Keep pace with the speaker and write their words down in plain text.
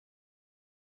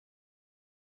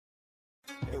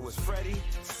It was Freddie,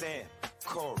 Sam,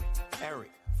 Corey,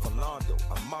 Eric, Philando,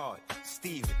 Ahmad,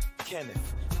 Steven,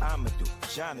 Kenneth,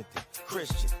 Amadou, Jonathan,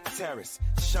 Christian, Terrace,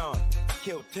 Sean.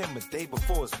 Killed him a day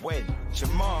before his wedding.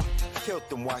 Jamal killed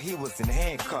him while he was in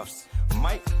handcuffs.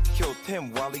 Mike killed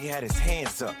him while he had his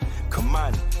hands up.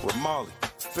 Kamani, Ramali,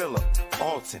 Phillip,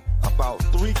 Alton. About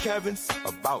 3 Kevins,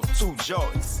 about 2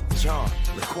 Jordans. John,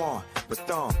 Laquan,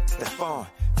 Bathon, Stephon,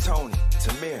 Tony,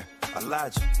 Tamir,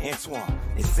 Elijah, Antoine,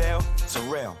 Isel,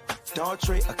 Terrell,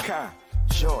 Dontre, Akai,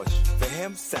 George. For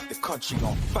him, set the country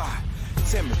on fire.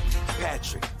 Timothy,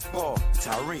 Patrick, Paul,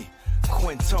 Tyree,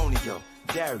 Quintonio,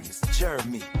 Darius,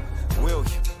 Jeremy, William,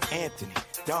 Anthony,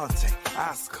 Dante,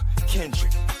 Oscar,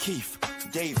 Kendrick, Keith,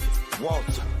 David,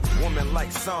 Walter, women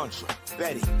like Sandra,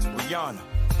 Betty, Rihanna,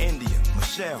 India,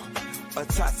 Michelle,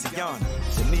 Tatiana,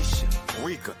 Tanisha,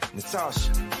 Rika,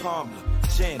 Natasha, Pamela,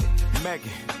 Janet,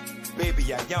 Megan, baby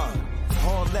Ayana.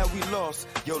 All that we lost,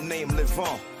 your name live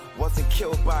on. Wasn't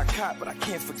killed by a cop, but I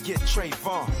can't forget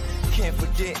Trayvon. Can't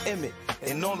forget Emmett,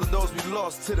 and all of those we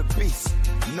lost to the beast.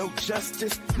 No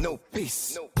justice, no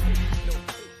peace. No peace, no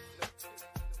peace.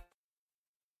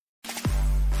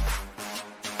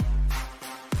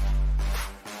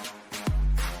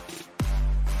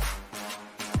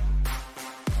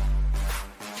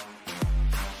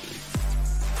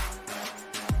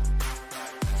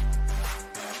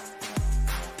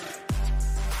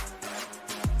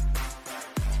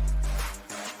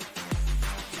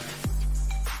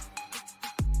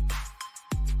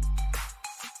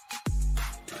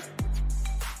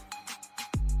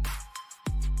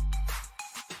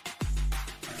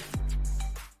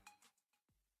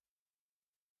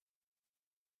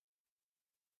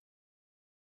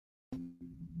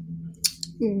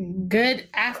 Good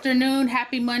afternoon,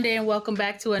 happy Monday, and welcome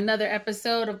back to another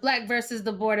episode of Black versus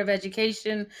the Board of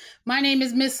Education. My name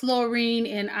is Miss Laureen,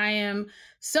 and I am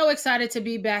so excited to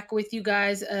be back with you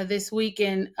guys this week.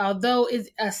 And although it's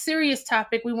a serious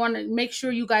topic, we want to make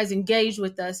sure you guys engage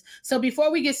with us. So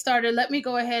before we get started, let me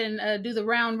go ahead and do the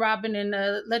round robin and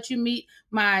let you meet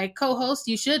my co-hosts.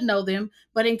 You should know them,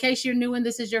 but in case you're new and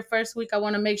this is your first week, I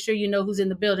want to make sure you know who's in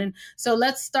the building. So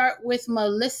let's start with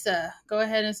Melissa. Go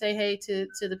ahead and say hey to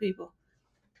the people.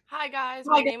 Hi guys,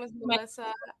 my name is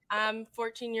Melissa. I'm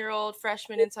 14-year-old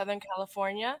freshman in Southern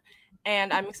California,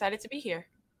 and I'm excited to be here.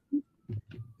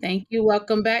 Thank you.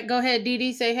 Welcome back. Go ahead, Dee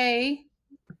Dee. Say hey.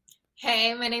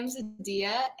 Hey, my name is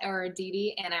Adia, or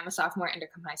Didi, and I'm a sophomore at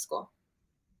Intercom High School.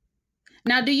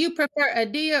 Now, do you prefer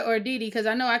Adia or Didi? Because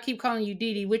I know I keep calling you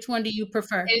Didi. Which one do you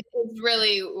prefer? It's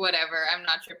really whatever. I'm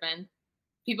not tripping.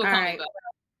 People call me both.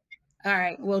 All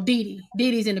right. Well, Didi.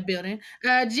 Didi's in the building.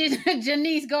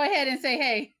 Janice, go ahead and say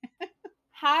hey.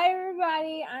 Hi,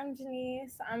 everybody. I'm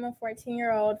Janice. I'm a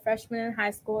 14-year-old freshman in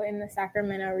high school in the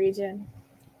Sacramento region.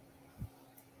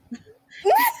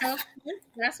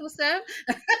 That's what's up.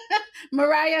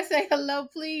 Mariah, say hello,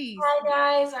 please.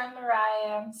 Hi, guys. I'm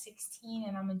Mariah. I'm 16,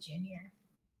 and I'm a junior.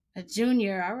 A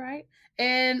junior. All right.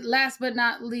 And last but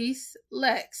not least,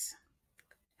 Lex.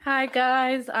 Hi,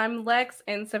 guys. I'm Lex,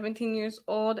 and 17 years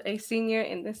old, a senior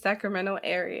in the Sacramento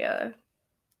area.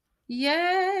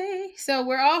 Yay. So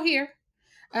we're all here.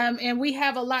 And we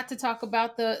have a lot to talk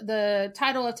about. The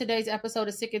title of today's episode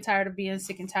is Sick and Tired of Being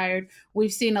Sick and Tired.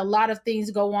 We've seen a lot of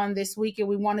things go on this week, and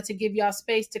we wanted to give y'all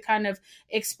space to kind of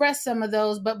express some of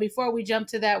those. But before we jump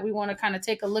to that, we want to kind of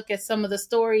take a look at some of the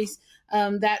stories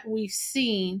that we've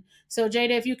seen. So,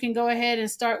 Jada, if you can go ahead and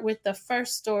start with the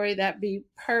first story, that'd be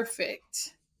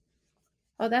perfect.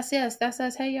 Oh, that's us. That's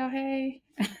us. Hey, y'all. Hey.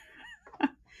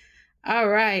 All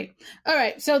right.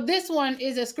 So this one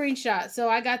is a screenshot. So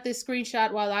I got this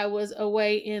screenshot while I was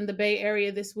away in the Bay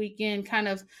Area this weekend, kind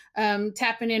of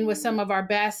tapping in with some of our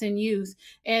Bassin youth.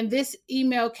 And this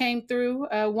email came through.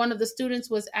 One of the students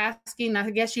was asking,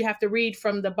 I guess you have to read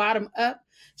from the bottom up.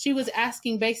 She was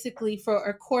asking basically for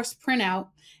a course printout.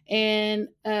 And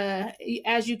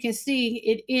as you can see,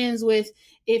 it ends with,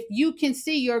 if you can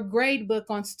see your grade book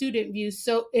on Student View,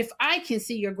 so if I can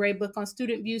see your grade book on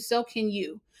Student View, so can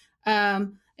you.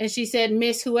 And she said,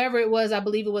 Miss, whoever it was, I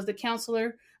believe it was the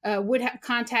counselor, would have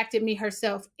contacted me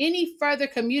herself. Any further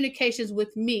communications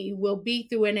with me will be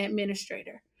through an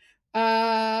administrator.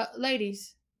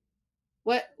 Ladies,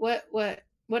 what?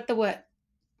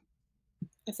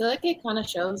 I feel like it kind of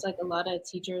shows like a lot of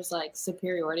teachers like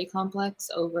superiority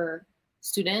complex over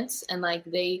students, and like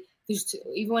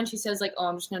even when she says like, oh,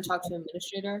 I'm just going to talk to an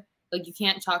administrator, like you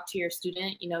can't talk to your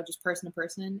student, just person to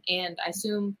person. And I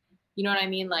assume, you know what I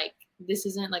mean? Like, this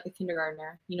isn't like a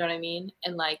kindergartner, you know what I mean?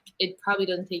 And like, it probably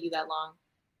doesn't take you that long.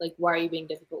 Like, why are you being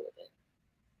difficult with it?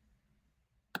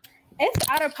 It's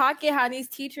out of pocket how these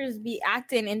teachers be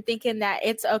acting and thinking that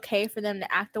it's okay for them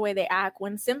to act the way they act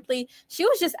when simply she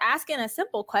was just asking a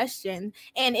simple question,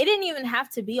 and it didn't even have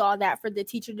to be all that for the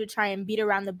teacher to try and beat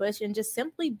around the bush and just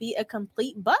simply be a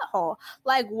complete butthole.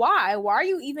 Like, why? Why are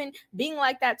you even being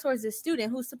like that towards a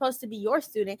student who's supposed to be your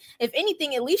student? If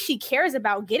anything, at least she cares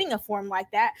about getting a form like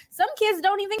that. Some kids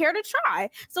don't even care to try.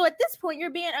 So at this point,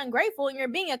 you're being ungrateful and you're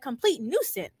being a complete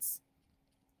nuisance.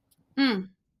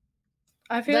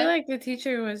 I feel like the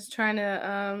teacher was trying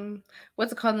to,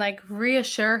 like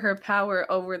reassure her power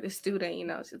over the student. You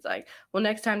know, she's like, well,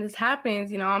 next time this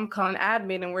happens, you know, I'm calling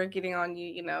admin and we're getting on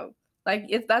you, you know, like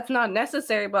that's not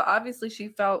necessary. But obviously she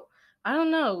felt, I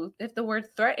don't know if the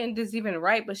word threatened is even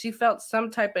right, but she felt some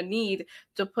type of need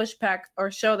to push back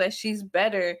or show that she's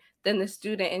better than the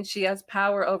student and she has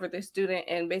power over the student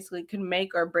and basically can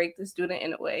make or break the student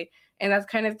in a way. And that's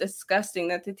kind of disgusting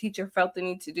that the teacher felt the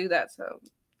need to do that. So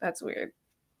that's weird.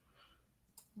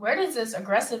 Where does this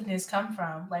aggressiveness come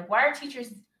from? Like, why are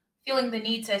teachers feeling the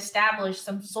need to establish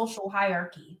some social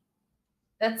hierarchy?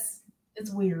 It's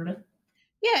weird.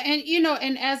 Yeah, and you know,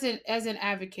 and as an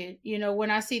advocate, you know, when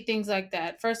I see things like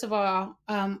that, first of all,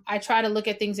 I try to look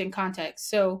at things in context.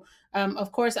 So,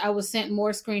 of course, I was sent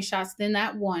more screenshots than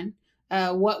that one.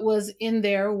 What was in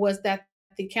there was that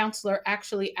the counselor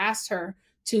actually asked her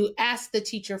to ask the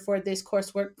teacher for this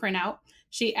coursework printout.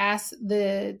 She asked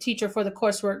the teacher for the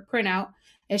coursework printout,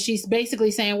 and she's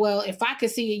basically saying, well, if I could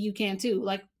see it, you can too.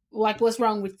 Like what's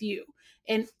wrong with you?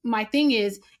 And my thing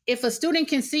is, if a student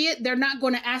can see it, they're not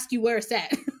going to ask you where it's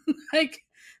at.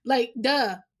 like,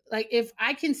 duh. Like, if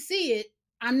I can see it,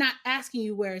 I'm not asking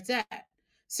you where it's at.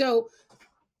 So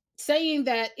saying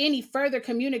that any further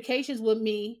communications with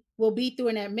me will be through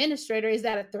an administrator, is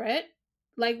that a threat?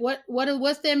 Like,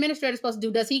 what's the administrator supposed to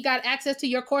do? Does he got access to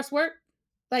your coursework?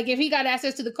 Like, if he got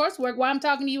access to the coursework, why I'm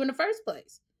talking to you in the first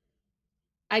place?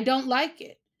 I don't like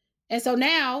it. And so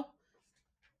now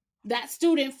that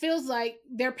student feels like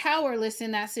they're powerless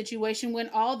in that situation when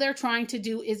all they're trying to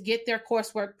do is get their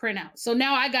coursework printout. So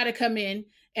now I got to come in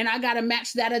and I got to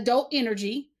match that adult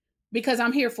energy because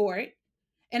I'm here for it.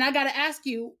 And I got to ask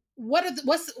you, what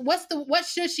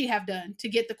should she have done to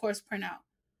get the course printout?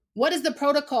 What is the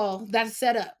protocol that's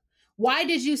set up? Why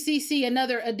did you CC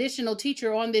another additional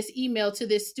teacher on this email to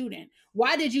this student?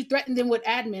 Why did you threaten them with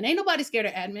admin? Ain't nobody scared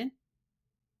of admin.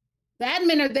 The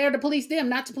admin are there to police them,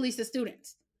 not to police the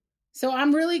students. So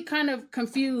I'm really kind of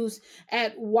confused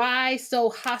at why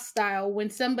so hostile when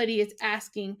somebody is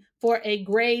asking for a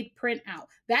grade printout.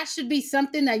 That should be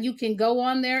something that you can go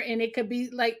on there and it could be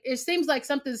like, it seems like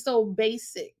something so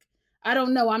basic. I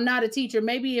don't know. I'm not a teacher.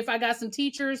 Maybe if I got some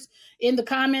teachers in the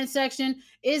comment section,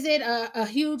 is it a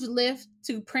huge lift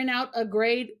to print out a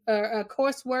grade or a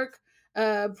coursework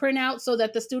printout so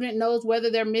that the student knows whether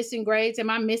they're missing grades?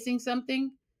 Am I missing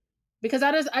something? Because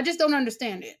I just don't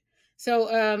understand it.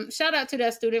 So shout out to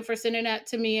that student for sending that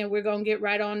to me, and we're going to get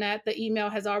right on that. The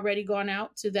email has already gone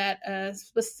out to that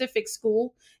specific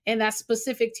school and that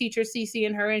specific teacher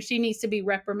CCing her, and she needs to be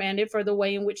reprimanded for the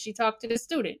way in which she talked to the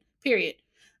student, period.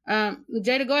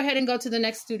 Jada, go ahead and go to the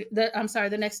next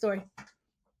the next story.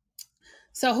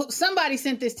 So somebody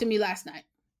sent this to me last night.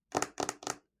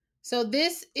 So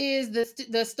this is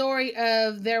the story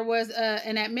of there was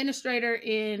an administrator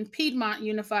in Piedmont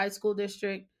Unified School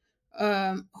District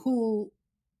who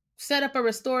set up a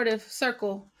restorative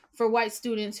circle for white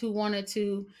students who wanted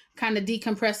to kind of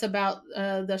decompress about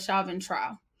the Chauvin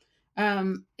trial.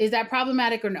 Is that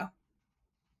problematic or no?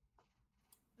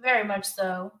 Very much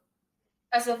so.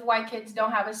 As if white kids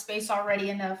don't have a space already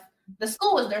enough. The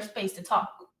school is their space to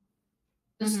talk.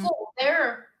 The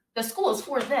school is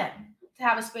for them to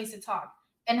have a space to talk.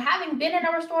 And having been in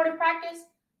a restorative practice,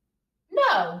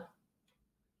 no.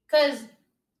 Because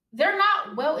they're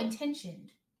not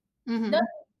well-intentioned. No,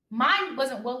 mine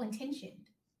wasn't well-intentioned.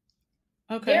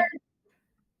 Okay.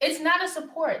 It's not a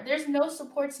support. There's no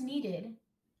supports needed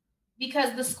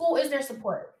because the school is their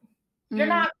support. You're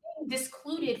not being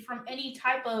discluded from any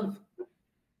type of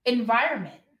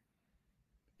environment.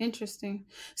 Interesting.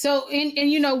 So,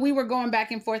 and you know, we were going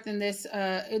back and forth in this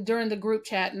during the group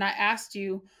chat, and I asked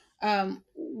you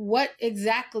what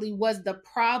exactly was the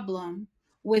problem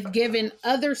with giving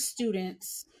other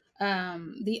students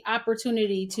the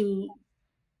opportunity to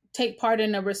take part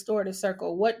in a restorative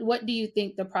circle. What do you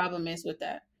think the problem is with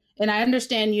that? And I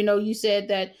understand, you know, you said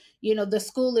that, you know, the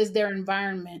school is their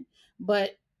environment,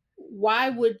 but why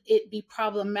would it be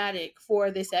problematic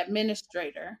for this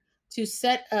administrator to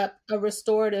set up a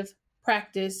restorative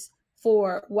practice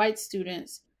for white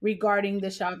students regarding the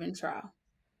Chauvin trial?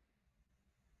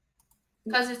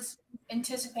 Because it's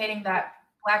anticipating that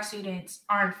Black students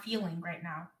aren't feeling right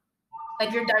now.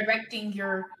 like you're directing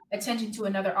your attention to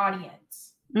another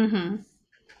audience. Mm-hmm.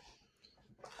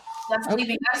 That's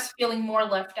leaving us feeling more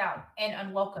left out and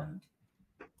unwelcomed.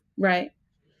 Right.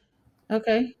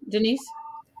 Okay, Denise?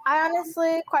 I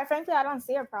honestly, quite frankly, I don't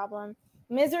see a problem.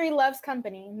 Misery loves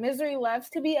company. Misery loves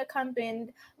to be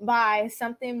accompanied by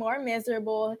something more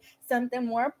miserable, something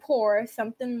more poor,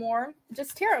 something more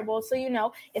just terrible. So,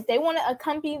 if they want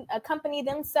to accompany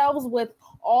themselves with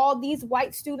all these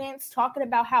white students talking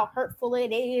about how hurtful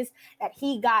it is that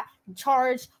he got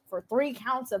charged for 3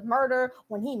 counts of murder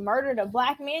when he murdered a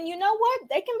black man, you know what?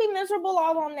 They can be miserable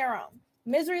all on their own.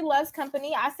 Misery loves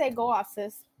company. I say go off,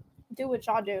 sis. Do what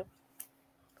y'all do.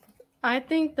 I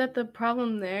think that the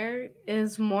problem there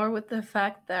is more with the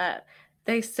fact that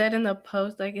they said in the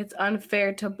post, like, it's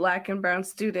unfair to Black and brown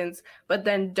students, but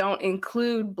then don't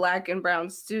include Black and brown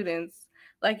students.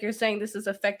 Like, you're saying this is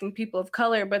affecting people of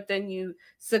color, but then you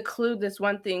seclude this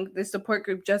one thing, this support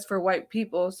group, just for white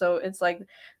people. So it's like,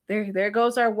 there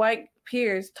goes our white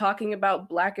peers talking about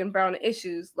Black and brown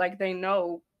issues like they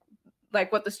know,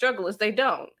 like, what the struggle is. They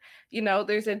don't.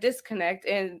 There's a disconnect,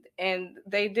 and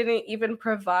they didn't even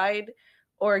provide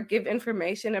or give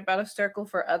information about a circle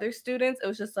for other students. It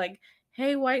was just like,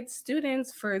 hey, white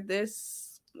students, for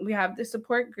this, we have this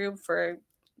support group for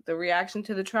the reaction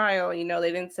to the trial.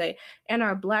 They didn't say, and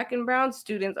our Black and brown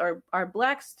students, or our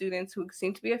Black students who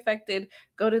seem to be affected,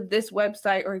 go to this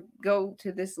website or go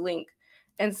to this link.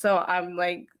 And so I'm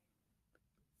like,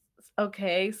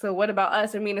 okay, so what about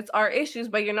us? I mean, it's our issues,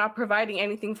 but you're not providing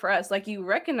anything for us. Like, you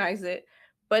recognize it,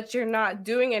 but you're not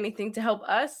doing anything to help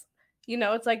us.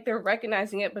 It's like they're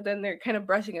recognizing it, but then they're kind of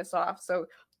brushing us off. So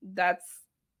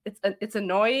it's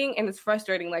annoying and it's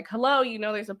frustrating. Like, hello,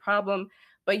 there's a problem,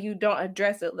 but you don't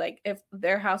address it. Like, if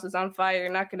their house is on fire,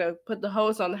 you're not going to put the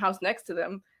hose on the house next to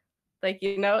them. Like,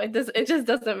 it just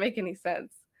doesn't make any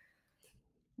sense.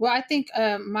 Well, I think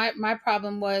my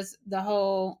problem was the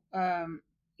whole,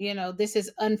 this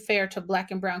is unfair to Black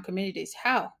and brown communities.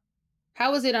 How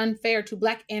is it unfair to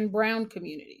Black and brown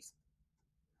communities?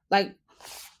 Like,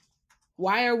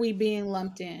 why are we being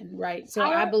lumped in? Right. So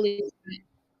I believe,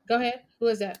 go ahead. Who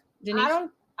is that? Denise?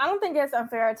 I don't think it's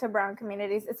unfair to brown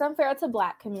communities. It's unfair to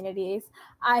Black communities.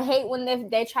 I hate when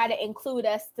they try to include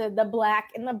us, to the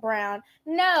Black and the brown.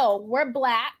 No, we're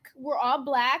Black. We're all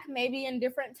Black, maybe in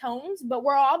different tones, but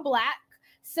we're all Black.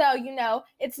 So,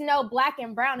 it's no Black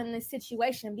and brown in this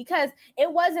situation, because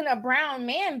it wasn't a brown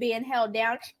man being held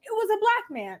down. It was a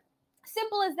Black man.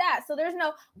 Simple as that. So there's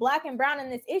no Black and brown in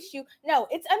this issue. No,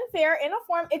 it's unfair in a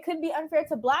form. It could be unfair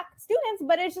to Black students,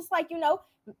 but it's just like,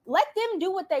 let them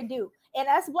do what they do. And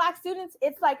us Black students,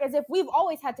 it's like as if we've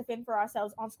always had to fend for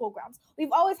ourselves on school grounds.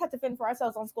 We've always had to fend for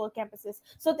ourselves on school campuses.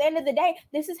 So at the end of the day,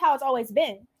 this is how it's always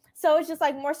been. So it's just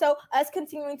like more so us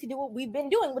continuing to do what we've been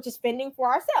doing, which is fending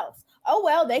for ourselves. Oh,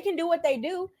 well, they can do what they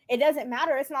do. It doesn't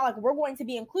matter. It's not like we're going to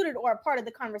be included or a part of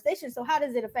the conversation. So how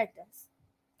does it affect us?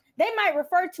 They might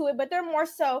refer to it, but they're more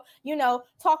so,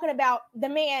 talking about the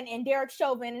man and Derek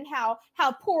Chauvin and how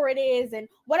poor it is and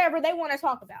whatever they want to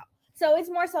talk about. So it's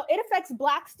more so it affects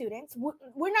Black students.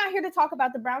 We're not here to talk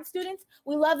about the brown students.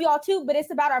 We love y'all too, but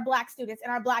it's about our Black students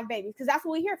and our Black babies, because that's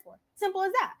what we're here for. Simple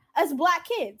as that. Us Black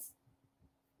kids.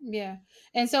 Yeah.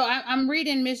 And so I'm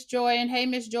reading Miss Joy, and hey,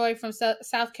 Miss Joy from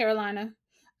South Carolina.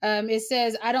 It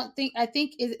says, I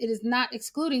think it is not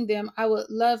excluding them. I would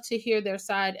love to hear their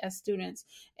side as students.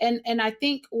 And I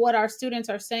think what our students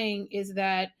are saying is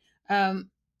that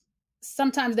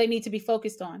sometimes they need to be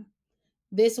focused on.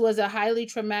 This was a highly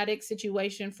traumatic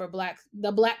situation for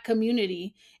the Black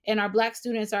community, and our Black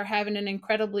students are having an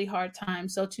incredibly hard time.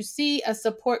 So to see a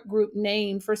support group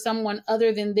named for someone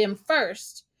other than them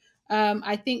first,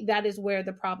 I think that is where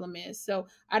the problem is. So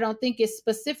I don't think it's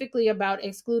specifically about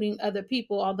excluding other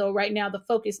people, although right now the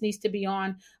focus needs to be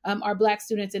on our Black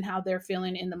students and how they're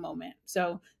feeling in the moment.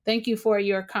 So thank you for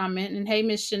your comment. And hey,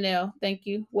 Miss Chanel, thank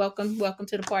you. Welcome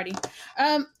to the party.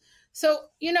 So,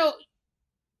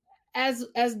 as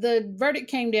the verdict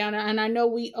came down, and I know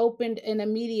we opened an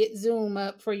immediate Zoom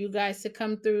up for you guys to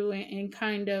come through and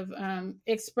kind of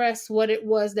express what it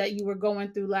was that you were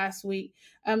going through last week.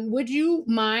 Would you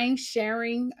mind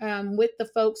sharing with the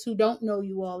folks who don't know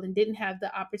you all and didn't have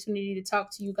the opportunity to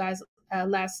talk to you guys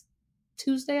last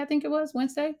Tuesday, I think it was,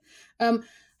 Wednesday?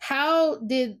 How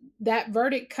did that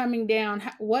verdict coming down,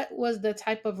 what was the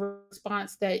type of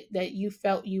response that you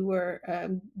felt you were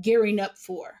gearing up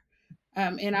for?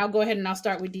 And I'll go ahead and I'll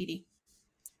start with Dee Dee.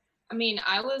 I mean,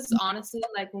 I was honestly,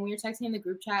 like, when we were texting in the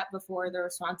group chat before the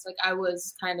response, like, I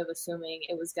was kind of assuming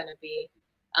it was going to be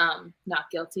not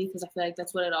guilty, because I feel like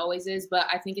that's what it always is. But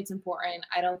I think it's important.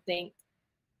 I don't think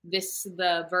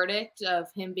the verdict of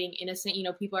him being innocent, you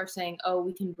know, people are saying, oh,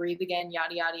 we can breathe again,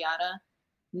 yada, yada, yada.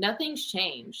 Nothing's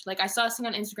changed. Like I saw this thing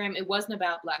on Instagram. It wasn't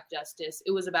about Black justice.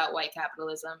 It was about white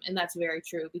capitalism. And that's very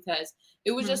true because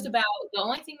it was just about the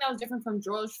only thing that was different from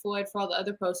George Floyd for all the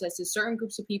other protests is certain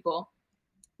groups of people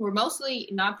who were mostly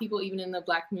not people even in the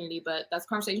Black community, but that's a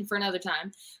conversation for another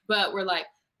time. But we're like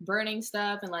burning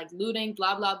stuff and like looting,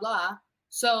 blah, blah, blah.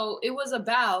 So it was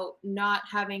about not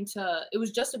having to, it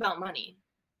was just about money.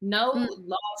 No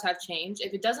laws have changed.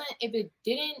 If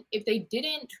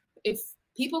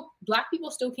Black people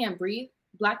still can't breathe,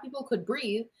 Black people could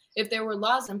breathe if there were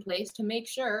laws in place to make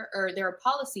sure, or there are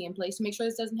policy in place to make sure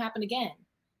this doesn't happen again.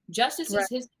 Justice is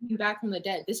his coming back from the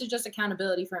dead. This is just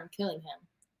accountability for him killing him.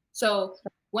 So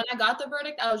when I got the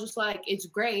verdict, I was just like, it's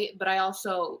great, but I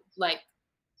also like,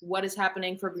 what is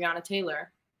happening for Breonna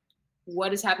Taylor?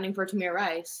 What is happening for Tamir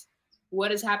Rice?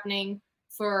 What is happening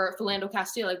for Philando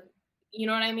Castile? Like, you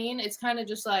know what I mean? It's kind of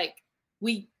just like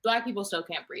Black people still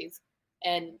can't breathe.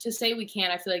 And to say we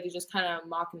can't, I feel like it's just kind of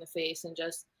mock in the face and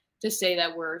just to say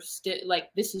that we're still like,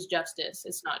 this is justice.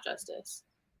 It's not justice.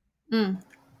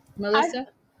 Melissa?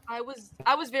 I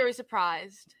was very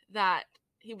surprised that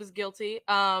he was guilty.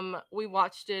 We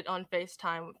watched it on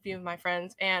FaceTime with a few of my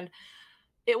friends and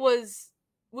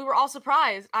we were all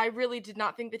surprised. I really did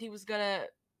not think that he was going to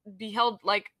be held,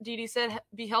 like Dee said,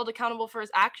 be held accountable for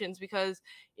his actions because,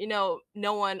 you know,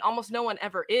 almost no one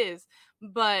ever is.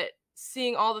 But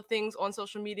seeing all the things on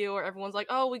social media where everyone's like,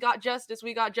 oh, we got justice.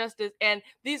 And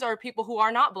these are people who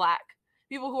are not Black,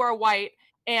 people who are white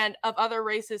and of other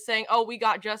races saying, oh, we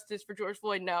got justice for George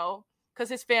Floyd. No, because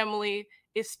his family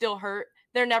is still hurt.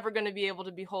 They're never going to be able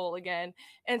to be whole again.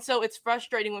 And so it's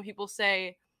frustrating when people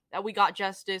say that we got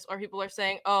justice or people are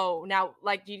saying, oh, now,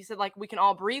 like Dee said, like we can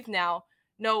all breathe now.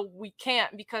 No, we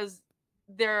can't because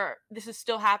this is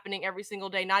still happening every single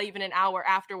day, not even an hour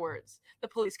afterwards. The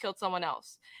police killed someone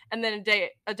else. And then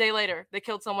a day later, they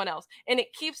killed someone else. And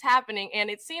it keeps happening. And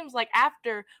it seems like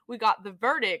after we got the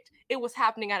verdict, it was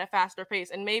happening at a faster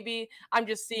pace. And maybe I'm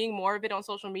just seeing more of it on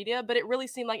social media, but it really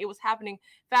seemed like it was happening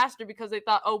faster because they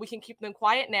thought, oh, we can keep them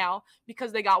quiet now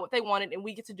because they got what they wanted and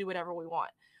we get to do whatever we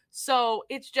want. So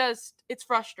it's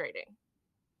frustrating.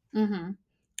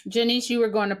 Janice, you were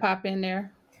going to pop in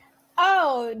there.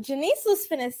 Oh, Janice was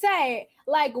finna say,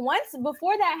 like, once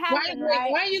before that happened,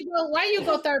 why you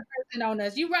go third person on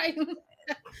us? You right?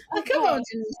 Come on,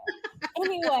 Janice.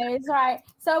 Anyways, right.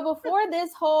 So before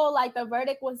this whole, like, the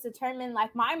verdict was determined,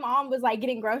 like, my mom was, like,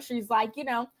 getting groceries, like, you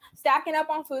know, stacking up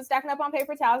on food, stacking up on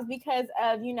paper towels because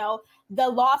of, you know, the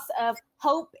loss of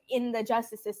hope in the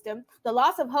justice system, the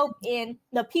loss of hope in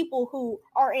the people who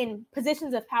are in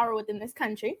positions of power within this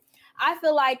country. I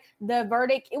feel like the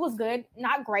verdict, it was good,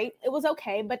 not great. It was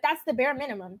okay, but that's the bare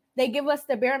minimum. They give us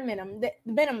the bare minimum,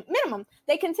 minimum.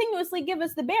 They continuously give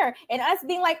us the bare, and us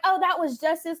being like, oh, that was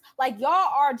justice. Like, y'all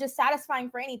are just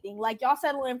satisfying for anything. Like, y'all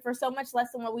settling for so much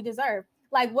less than what we deserve.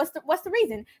 Like, what's the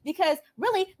reason? Because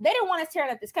really, they didn't want us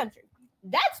tearing up this country.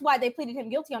 That's why they pleaded him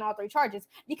guilty on all 3 charges,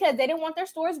 because they didn't want their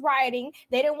stores rioting.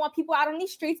 They didn't want people out on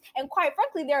these streets. And quite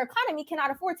frankly, their economy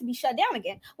cannot afford to be shut down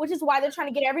again, which is why they're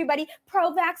trying to get everybody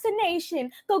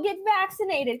pro-vaccination. Go get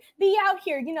vaccinated. Be out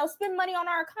here, you know, spend money on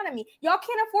our economy. Y'all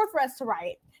can't afford for us to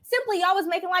riot. Simply, y'all was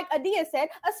making, like Adia said,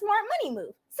 a smart money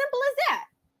move. Simple as that.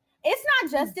 It's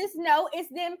not justice. No, it's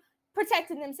them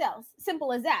protecting themselves.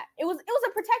 Simple as that. It was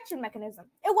a protection mechanism.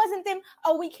 It wasn't them,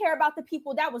 oh, we care about the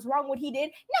people, that was wrong what he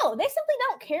did. No, they simply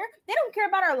don't care. They don't care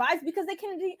about our lives because they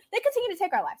continue to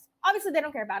take our lives. Obviously, they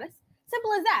don't care about us.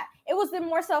 Simple as that. It was them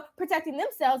more so protecting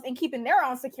themselves and keeping their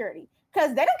own security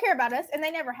because they don't care about us and they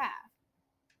never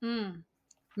have.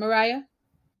 Mariah?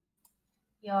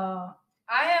 Y'all,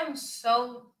 I am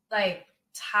so like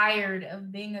tired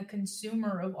of being a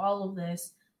consumer of all of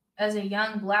this as a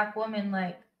young Black woman.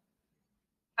 Like,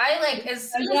 I like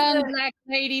as soon young Black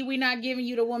lady, we're not giving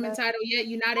you the woman title yet.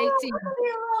 You're not 18. Be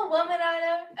a little woman, I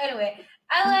know. Anyway,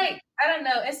 I don't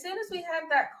know. As soon as we had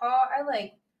that call,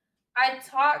 I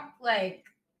talked like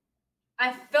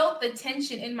I felt the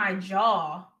tension in my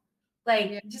jaw,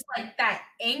 just like that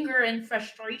anger and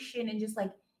frustration and just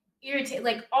like irritate,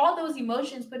 like all those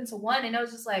emotions put into one. And I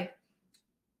was just like,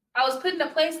 I was put in a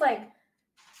place like,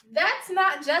 that's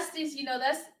not justice, you know,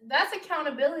 that's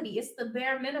accountability. It's the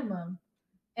bare minimum.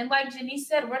 And like Janice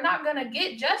said, we're not gonna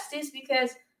get justice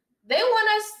because they don't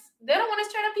want us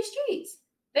to turn up these streets.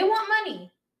 They want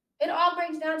money. It all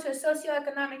breaks down to a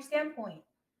socioeconomic standpoint.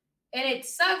 And it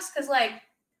sucks because like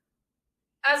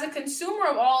as a consumer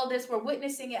of all of this, we're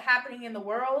witnessing it happening in the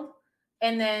world.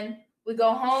 And then we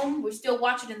go home, we still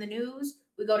watch it in the news.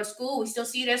 We go to school, we still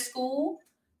see it at school.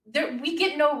 We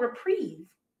get no reprieve.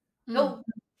 No,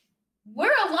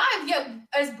 we're alive, yet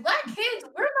as Black kids,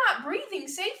 we're not breathing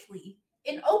safely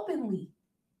and openly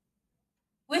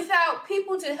without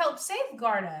people to help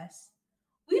safeguard us.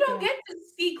 We don't get to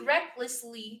speak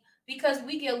recklessly because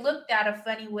we get looked at a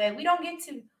funny way. We don't get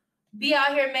to be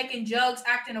out here making jokes,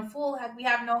 acting a fool, we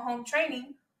have no home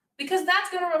training, because that's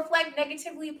going to reflect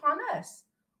negatively upon us.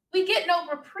 We get no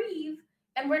reprieve,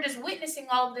 and we're just witnessing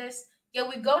all of this, yet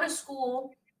we go to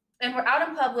school, and we're out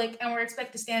in public, and we're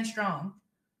expected to stand strong.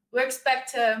 We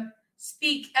expect to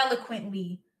speak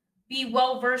eloquently, be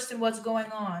well-versed in what's going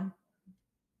on.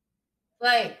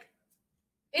 Like,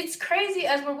 it's crazy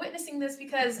as we're witnessing this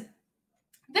because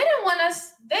they didn't want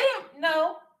us, they didn't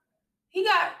know. He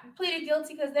got pleaded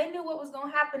guilty because they knew what was going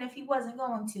to happen if he wasn't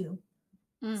going to.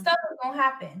 Stuff was going to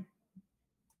happen.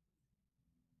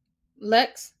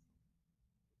 Lex?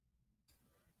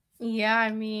 Yeah,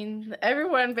 I mean,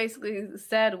 everyone basically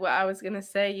said what I was going to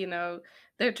say, you know.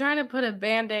 They're trying to put a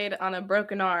Band-Aid on a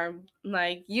broken arm.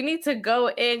 Like, you need to go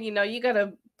in, you know, you got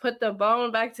to put the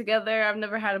bone back together. I've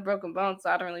never had a broken bone,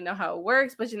 so I don't really know how it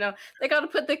works. But, you know, they got to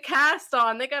put the cast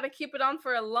on. They got to keep it on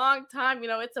for a long time. You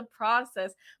know, it's a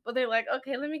process. But they're like,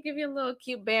 okay, let me give you a little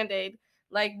cute Band-Aid.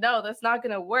 Like, no, that's not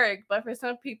going to work. But for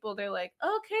some people, they're like,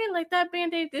 okay, like that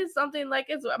Band-Aid did something.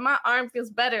 Like, my arm feels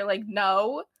better. Like,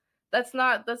 no, that's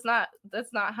not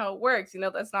how it works. You know,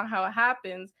 that's not how it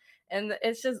happens. And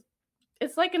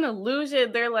it's like an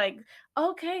illusion. They're like,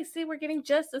 okay, see, we're getting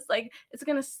justice. Like,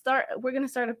 we're going to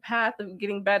start a path of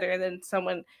getting better. And then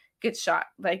someone gets shot.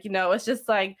 Like, you know, it's just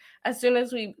like, as soon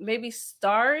as we maybe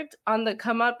start on the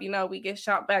come up, you know, we get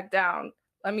shot back down.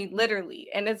 I mean, literally.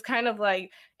 And it's kind of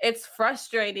like, it's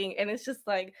frustrating. And it's just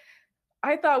like,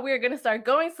 I thought we were going to start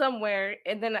going somewhere.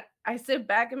 And then I sit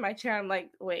back in my chair. I'm like,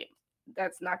 wait,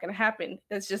 that's not going to happen.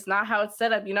 It's just not how it's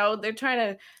set up. You know, they're trying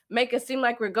to make it seem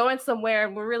like we're going somewhere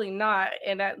and we're really not.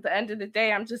 And at the end of the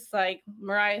day, I'm just like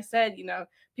Mariah said, you know,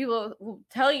 people will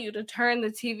tell you to turn the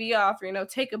TV off or, you know,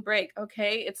 take a break.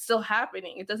 Okay. It's still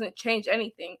happening. It doesn't change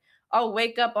anything. I'll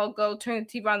wake up, I'll go turn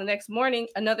the TV on the next morning.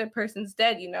 Another person's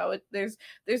dead. You know, there's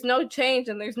no change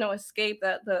and there's no escape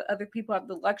that the other people have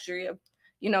the luxury of,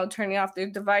 you know, turning off their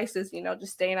devices, you know,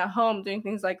 just staying at home, doing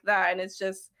things like that. And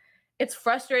it's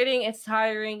frustrating. It's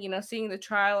tiring. You know, seeing the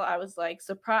trial, I was like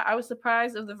surprised. I was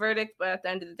surprised of the verdict, but at the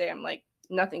end of the day, I'm like,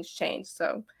 nothing's changed.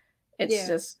 So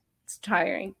it's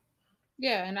tiring.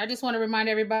 Yeah, and I just want to remind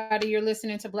everybody you're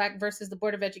listening to Black versus the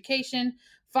Board of Education.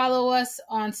 Follow us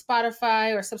on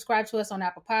Spotify or subscribe to us on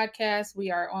Apple Podcasts. We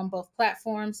are on both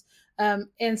platforms.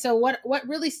 And so what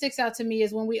really sticks out to me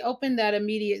is when we opened that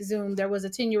immediate Zoom, there was a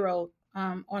 10-year-old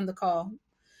on the call.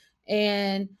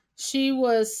 And she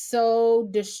was so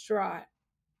distraught.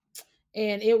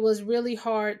 And it was really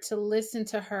hard to listen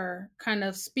to her kind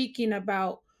of speaking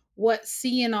about what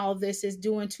seeing all this is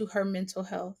doing to her mental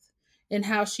health and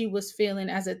how she was feeling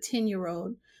as a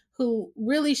 10-year-old who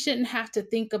really shouldn't have to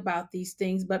think about these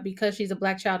things, but because she's a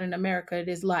Black child in America, it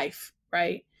is life,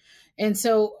 right? And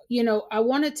so, you know, I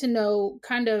wanted to know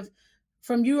kind of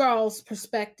from you all's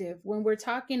perspective, when we're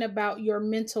talking about your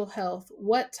mental health,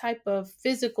 what type of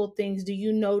physical things do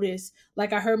you notice?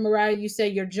 Like I heard Mariah, you say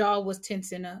your jaw was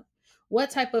tensing up. What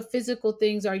type of physical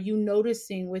things are you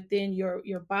noticing within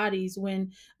your bodies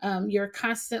when you're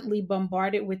constantly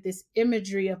bombarded with this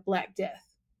imagery of Black death?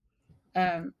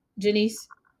 Janice?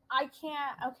 I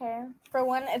can't. Okay. For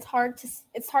one, it's hard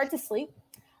to sleep.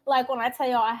 Like when I tell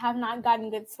y'all I have not gotten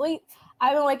good sleep,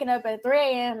 I've been waking up at 3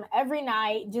 a.m. every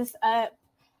night, just up,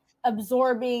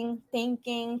 absorbing,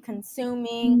 thinking,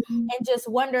 consuming, and just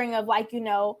wondering of like, you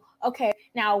know, okay,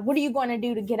 now what are you going to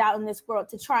do to get out in this world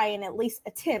to try and at least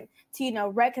attempt to, you know,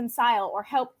 reconcile or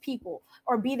help people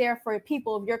or be there for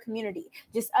people of your community?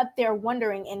 Just up there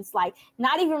wondering, and it's like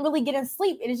not even really getting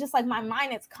sleep. It is just like my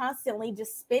mind is constantly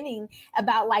just spinning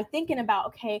about like thinking about,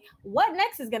 okay, what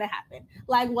next is going to happen?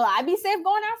 Like, will I be safe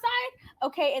going outside?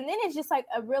 Okay. And then it's just like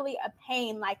a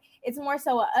pain. Like it's more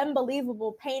so an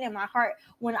unbelievable pain in my heart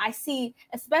when I see,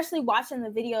 especially watching the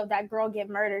video of that girl get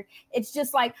murdered. It's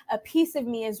just like a piece of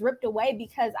me is ripped away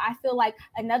because I feel like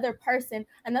another person,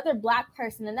 another Black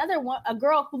person, a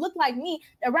girl who looked like me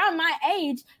around my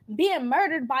age being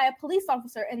murdered by a police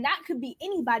officer. And that could be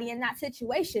anybody in that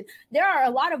situation. There are a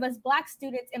lot of us Black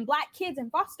students and Black kids in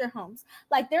foster homes.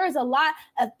 Like there is a lot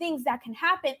of things that can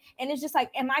happen. And it's just like,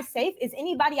 am I safe? Is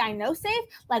anybody I know safe?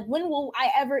 Like when will I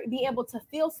ever be able to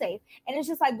feel safe? And it's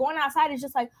just like going outside is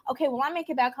just like, okay, will I make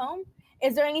it back home?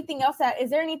 Is there anything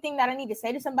that I need to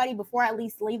say to somebody before I at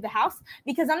least leave the house?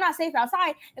 Because I'm not safe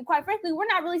outside. And quite frankly, we're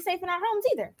not really safe in our homes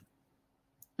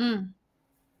either.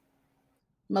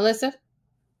 Melissa?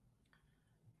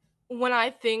 when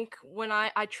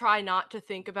I try not to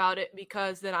think about it,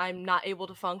 because then I'm not able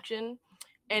to function,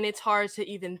 and it's hard to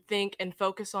even think and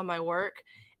focus on my work.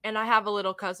 And I have a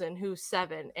little cousin who's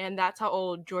 7, and that's how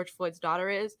old George Floyd's daughter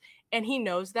is, and he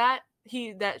knows that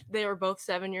they were both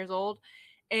 7 years old.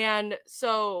 And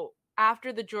so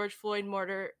after the George Floyd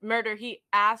murder, he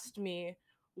asked me,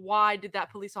 why did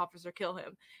that police officer kill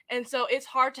him? And so it's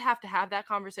hard to have that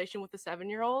conversation with a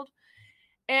 7-year-old.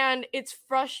 And it's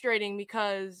frustrating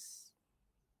because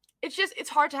it's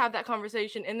hard to have that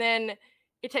conversation. And then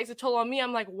it takes a toll on me.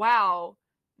 I'm like, wow,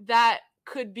 that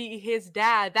could be his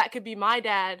dad. That could be my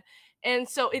dad. And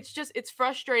so it's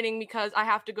frustrating because I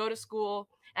have to go to school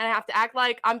and I have to act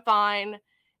like I'm fine,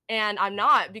 and I'm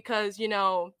not, because, you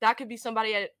know, that could be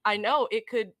somebody I know. It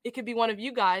could be one of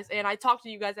you guys, and I talk to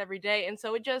you guys every day. And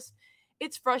so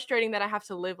it's frustrating that I have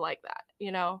to live like that,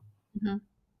 you know? Mm-hmm.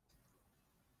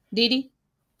 Didi?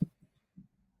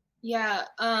 Yeah,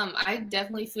 I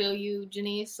definitely feel you,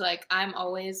 Janice. Like, I'm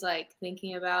always like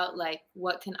thinking about like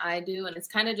what can I do, and it's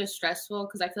kind of just stressful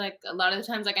because I feel like a lot of the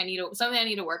times like something I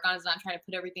need to work on is not trying to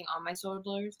put everything on my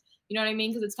shoulders. You know what I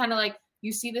mean? Because it's kind of like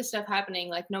you see this stuff happening.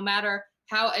 Like, no matter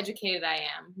how educated I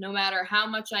am, no matter how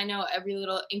much I know every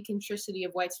little incontricity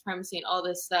of white supremacy and all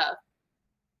this stuff,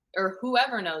 or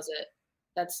whoever knows it,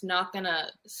 that's not gonna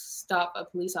stop a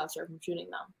police officer from shooting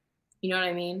them. You know what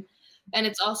I mean? And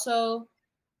it's also,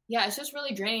 yeah, it's just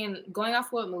really draining. Going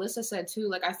off what Melissa said too,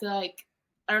 like I feel like,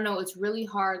 I don't know, it's really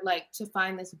hard like to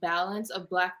find this balance of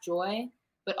Black joy,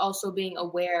 but also being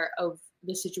aware of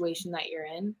the situation that you're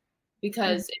in,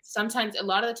 because it's sometimes, a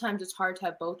lot of the times it's hard to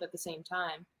have both at the same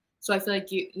time. So I feel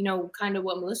like you know, kind of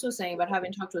what Melissa was saying about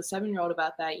having talked to a 7-year-old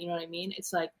about that, you know what I mean?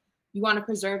 It's like, you want to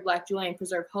preserve Black joy and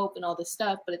preserve hope and all this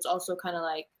stuff, but it's also kind of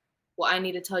like, well, I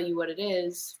need to tell you what it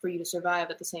is for you to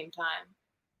survive at the same time.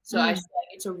 So I feel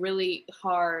like it's a really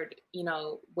hard, you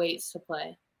know, weights to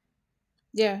play.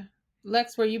 Yeah.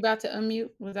 Lex, were you about to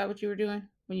unmute? Was that what you were doing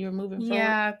when you were moving forward?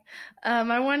 Yeah.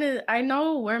 I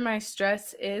know where my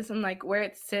stress is and like where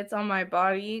it sits on my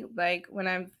body. Like when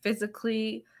I'm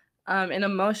physically and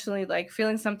emotionally like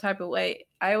feeling some type of way,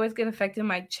 I always get affected in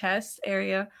my chest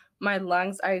area, my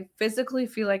lungs. I physically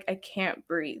feel like I can't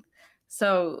breathe.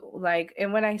 So like,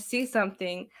 and when I see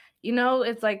something, you know,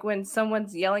 it's like when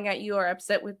someone's yelling at you or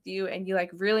upset with you and you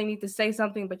like really need to say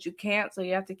something, but you can't. So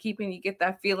you have to keep it and you get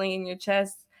that feeling in your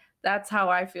chest. That's how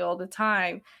I feel all the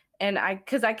time. And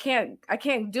cause I can't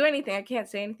do anything. I can't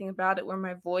say anything about it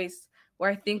where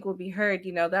I think will be heard.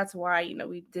 You know, that's why, you know,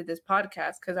 we did this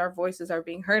podcast, because our voices are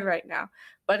being heard right now.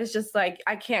 But it's just like,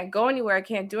 I can't go anywhere. I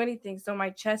can't do anything. So my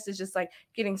chest is just like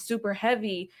getting super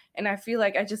heavy. And I feel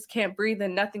like I just can't breathe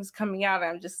and nothing's coming out.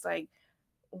 I'm just like,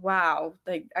 wow,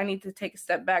 like I need to take a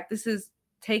step back. This is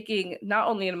taking not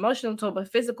only an emotional toll,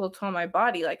 but physical toll on my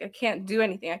body. Like I can't do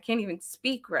anything. I can't even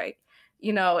speak right,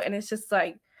 you know? And it's just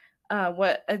like,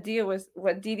 what Didi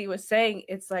was saying,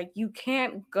 it's like you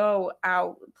can't go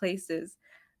out places,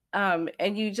 and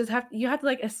you have to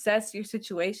like assess your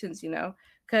situations, you know,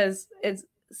 because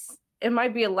it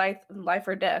might be a life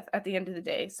or death at the end of the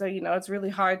day. So you know, it's really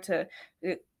hard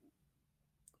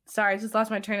sorry, I just lost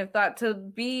my train of thought, to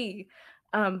be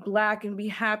Black and be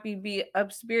happy, be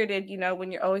up-spirited, you know,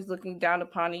 when you're always looking down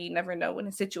upon it. You never know when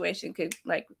a situation could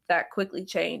like that quickly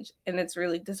change, and it's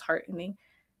really disheartening.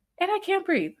 And I can't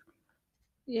breathe.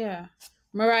 Yeah.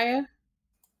 Mariah,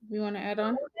 you want to add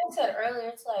on? Like I said earlier,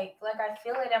 it's like I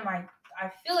feel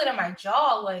it in my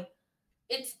jaw. Like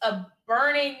it's a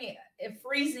burning,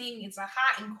 freezing, it's a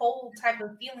hot and cold type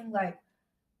of feeling, like,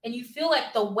 and you feel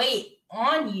like the weight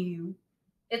on you.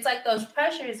 It's like those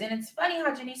pressures. And it's funny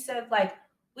how Janice said, like,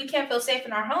 we can't feel safe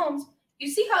in our homes. You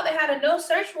see how they had a no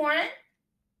search warrant?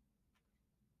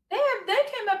 They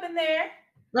came up in there.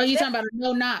 Oh, you talking about a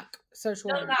no knock search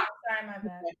warrant? No knock. Sorry, my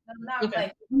bad. No knock.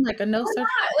 Okay. Like a no search.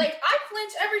 Like I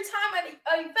flinch every time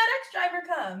a FedEx driver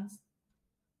comes.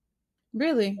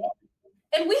 Really?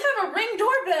 And we have a Ring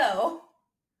doorbell.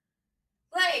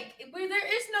 Like where there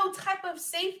is no type of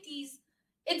safeties.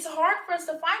 It's hard for us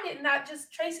to find it, and that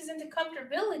just traces into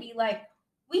comfortability. Like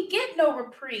we get no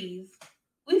reprieve.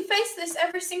 We face this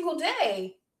every single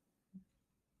day.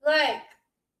 Like,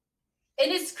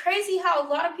 and it's crazy how a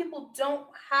lot of people don't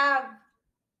have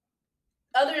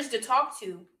others to talk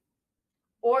to,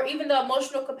 or even the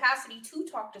emotional capacity to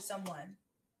talk to someone.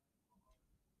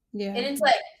 Yeah. And it's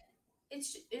like,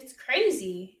 it's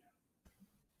crazy.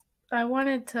 I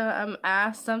wanted to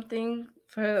ask something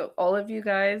for all of you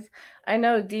guys. I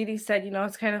know Didi said, you know,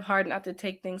 it's kind of hard not to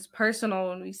take things personal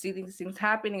when we see these things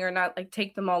happening, or not like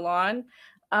take them all on.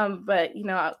 But, you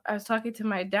know, I was talking to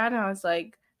my dad and I was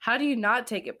like, how do you not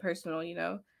take it personal? You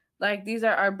know, Like, these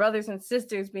are our brothers and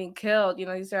sisters being killed. You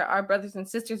know, these are our brothers and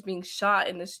sisters being shot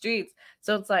in the streets.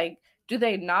 So it's like, do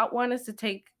they not want us to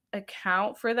take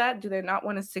account for that? Do they not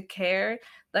want us to care?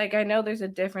 Like, I know there's a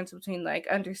difference between like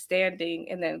understanding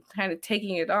and then kind of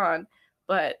taking it on,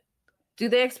 but do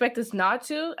they expect us not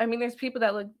to? I mean, there's people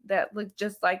that look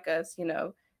just like us, you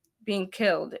know, being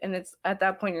killed. And it's at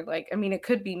that point, you're like, I mean, it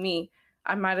could be me.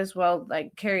 I might as well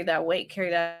like carry that weight, carry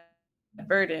that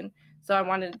burden. So I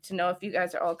wanted to know if you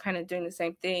guys are all kind of doing the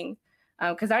same thing.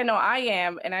 Because I know I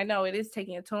am, and I know it is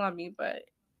taking a toll on me, but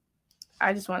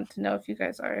I just wanted to know if you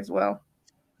guys are as well.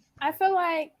 I feel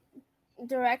like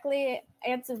directly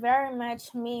it's very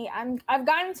much me. I've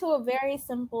gotten to a very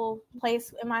simple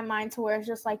place in my mind to where it's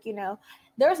just like, you know,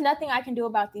 there's nothing I can do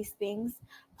about these things.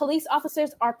 Police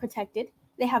officers are protected.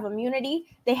 They have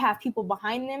immunity. They have people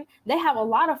behind them. They have a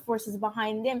lot of forces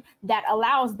behind them that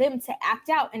allows them to act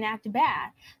out and act bad.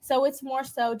 So it's more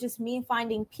so just me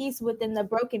finding peace within the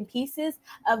broken pieces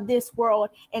of this world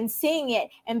and seeing it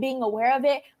and being aware of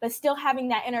it, but still having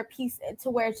that inner peace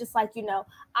to where it's just like, you know,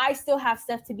 I still have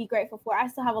stuff to be grateful for. I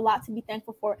still have a lot to be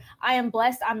thankful for. I am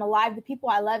blessed. I'm alive. The people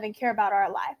I love and care about are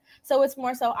alive. So it's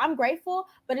more so I'm grateful,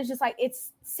 but it's just like,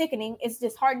 it's sickening. It's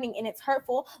disheartening and it's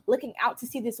hurtful looking out to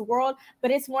see this world.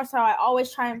 But it's more so I always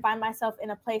try and find myself in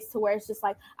a place to where it's just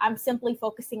like I'm simply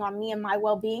focusing on me and my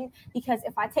well-being, because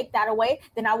if I take that away,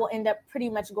 then I will end up pretty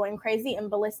much going crazy and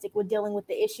ballistic with dealing with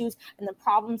the issues and the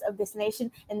problems of this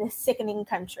nation and this sickening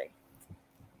country.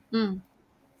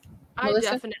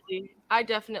 I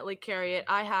definitely carry it.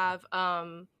 I have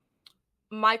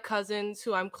my cousins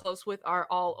who I'm close with are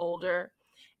all older,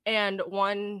 and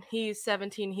one, he's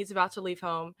 17, he's about to leave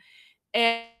home,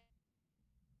 and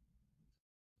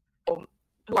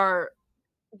who are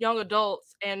young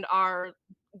adults and are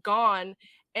gone,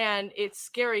 and it's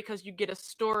scary because you get a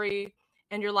story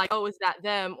and you're like, oh, is that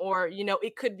them? Or, you know,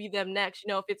 it could be them next, you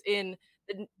know, if it's in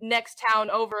the next town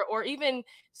over, or even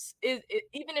if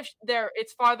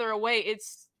it's farther away,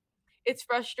 it's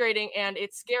frustrating and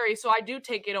it's scary. So I do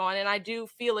take it on and I do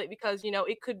feel it because, you know,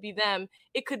 it could be them,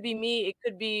 it could be me, it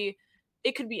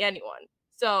could be anyone.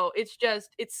 So it's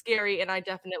scary, and I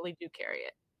definitely do carry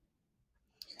it.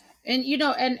 And, you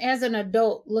know, and as an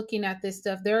adult looking at this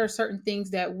stuff, there are certain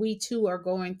things that we too are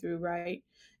going through, right?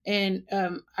 And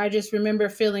I just remember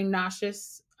feeling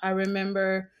nauseous. I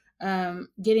remember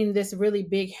getting this really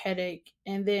big headache.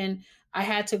 And then I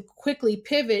had to quickly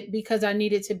pivot because I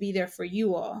needed to be there for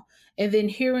you all. And then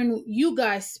hearing you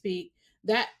guys speak,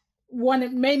 that one,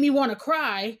 it made me want to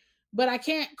cry, but I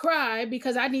can't cry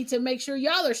because I need to make sure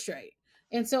y'all are straight.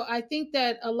 And so I think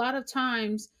that a lot of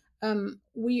times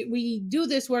we do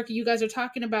this work. You guys are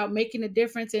talking about making a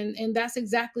difference, and that's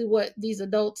exactly what these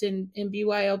adults in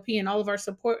BYLP and all of our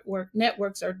support work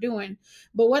networks are doing.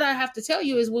 But what I have to tell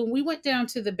you is when we went down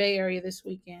to the Bay Area this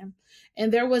weekend,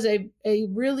 and there was a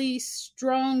really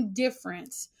strong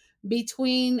difference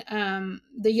between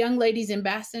the young ladies in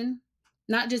Bassin,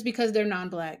 not just because they're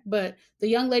non-Black, but the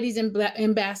young ladies in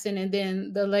Bassin, and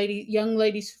then the young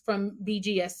ladies from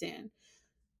BGSN.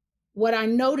 What I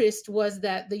noticed was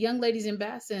that the young ladies in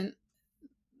Bassin,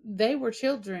 they were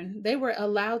children. They were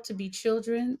allowed to be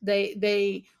children.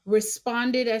 They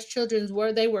responded as children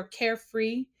were. They were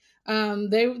carefree.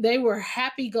 They were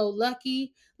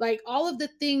happy-go-lucky, like all of the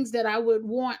things that I would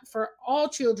want for all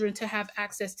children to have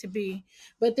access to be.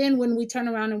 But then when we turn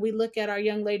around and we look at our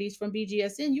young ladies from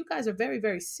BGSN, you guys are very,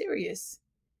 very serious.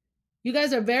 You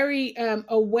guys are very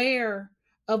aware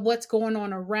of what's going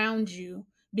on around you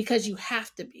because you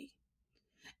have to be.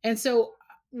 And so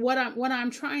what I'm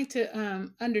trying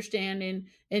to understand,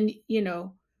 and you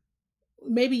know,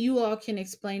 maybe you all can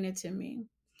explain it to me.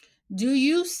 Do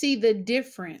you see the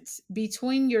difference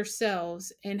between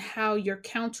yourselves and how your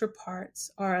counterparts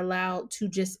are allowed to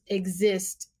just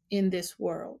exist in this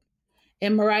world?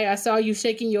 And Mariah, I saw you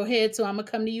shaking your head, so I'm gonna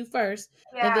come to you first,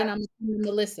 and then I'm gonna come to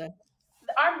Melissa.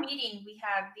 Our meeting we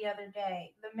had the other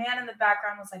day, the man in the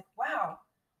background was like, "Wow,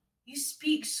 you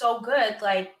speak so good.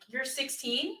 Like, you're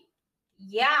 16?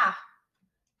 Yeah.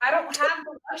 I don't have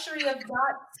the luxury of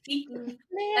not speaking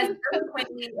as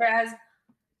eloquently or as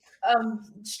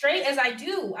straight as I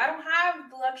do. I don't have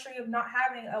the luxury of not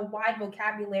having a wide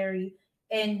vocabulary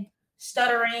and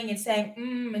stuttering and saying,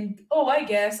 and oh, I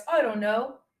guess, I don't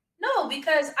know. No,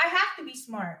 because I have to be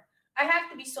smart. I have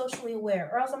to be socially aware,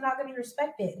 or else I'm not going to be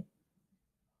respected.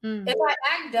 If I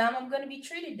act dumb, I'm going to be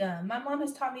treated dumb. My mom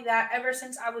has taught me that ever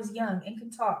since I was young and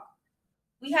can talk.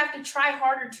 We have to try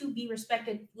harder to be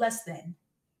respected less than.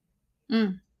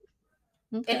 Okay.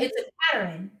 And it's a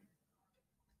pattern.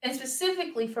 And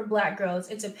specifically for Black girls,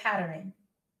 it's a pattern.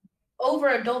 Over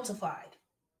adultified.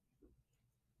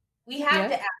 We have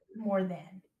to act more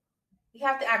than. We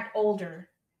have to act older,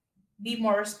 be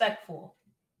more respectful,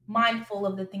 mindful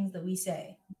of the things that we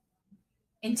say,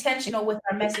 intentional with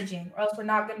our messaging, or else we're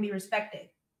not going to be respected.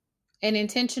 And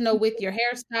intentional with your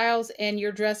hairstyles and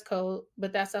your dress code,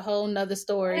 but that's a whole nother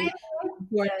story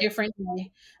for a different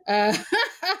day.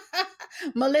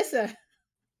 Melissa.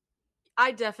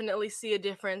 I definitely see a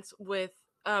difference with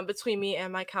between me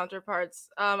and my counterparts.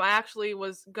 I actually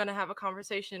was gonna have a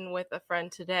conversation with a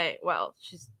friend today. Well,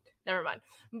 she's never mind.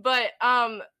 But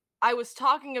I was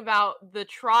talking about the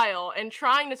trial and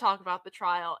trying to talk about the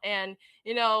trial, and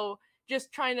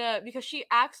just trying to, because she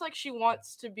acts like she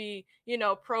wants to be,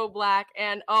 pro-black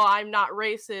and, oh, I'm not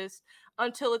racist,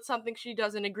 until it's something she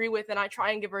doesn't agree with, and I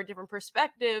try and give her a different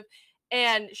perspective,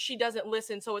 and she doesn't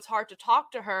listen, so it's hard to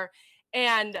talk to her.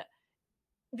 And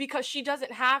because she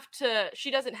doesn't have to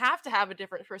have a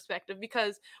different perspective,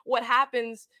 because what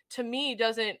happens to me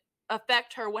doesn't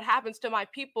affect her. What happens to my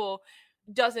people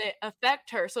doesn't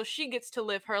affect her. So she gets to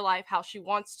live her life how she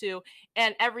wants to.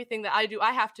 And everything that I do,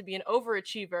 I have to be an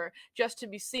overachiever just to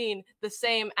be seen the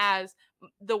same as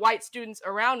the white students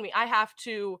around me. I have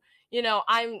to,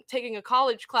 I'm taking a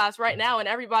college class right now, and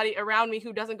everybody around me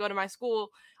who doesn't go to my school,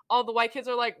 all the white kids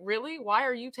are like, really? Why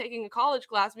are you taking a college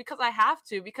class? Because I have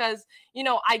to, because,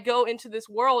 I go into this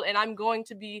world and I'm going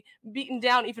to be beaten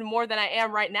down even more than I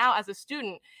am right now as a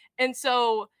student. And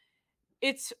so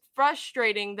it's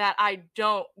frustrating that I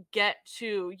don't get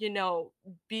to,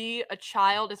 be a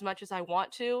child as much as I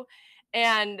want to.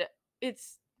 And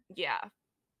it's, yeah.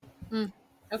 Okay.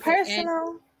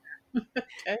 Personal.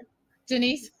 Okay.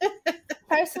 Janice?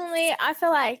 Personally, I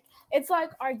feel like it's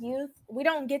like our youth, we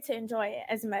don't get to enjoy it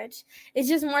as much. It's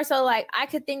just more so like I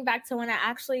could think back to when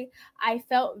I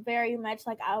felt very much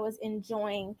like I was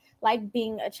enjoying like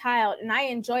being a child, and I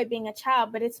enjoy being a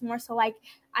child, but it's more so like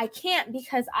I can't,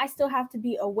 because I still have to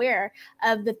be aware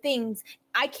of the things.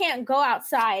 I can't go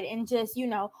outside and just,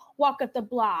 walk up the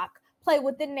block, play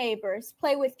with the neighbors,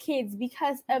 play with kids,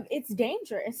 because of it's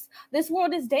dangerous. This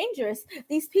world is dangerous.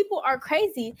 These people are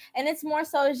crazy. And it's more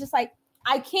so, it's just like,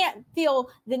 I can't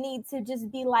feel the need to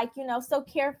just be like, so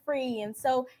carefree and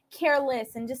so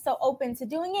careless and just so open to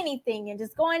doing anything and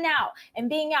just going out and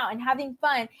being out and having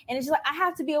fun. And it's just like, I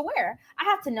have to be aware. I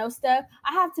have to know stuff.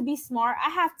 I have to be smart.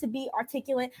 I have to be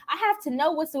articulate. I have to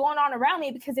know what's going on around me,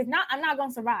 because if not, I'm not going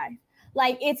to survive.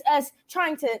 Like, it's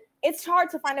hard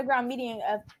to find a ground median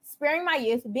of sparing my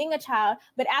youth, being a child,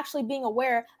 but actually being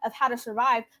aware of how to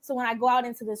survive. So when I go out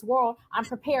into this world, I'm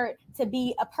prepared to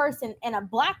be a person, and a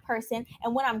Black person.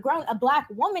 And when I'm grown, a Black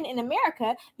woman in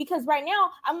America, because right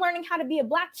now I'm learning how to be a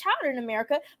Black child in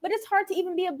America, but it's hard to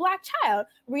even be a Black child.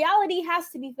 Reality has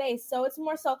to be faced. So it's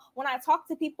more so when I talk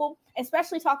to people,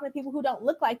 especially talking to people who don't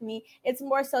look like me, it's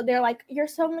more so they're like, you're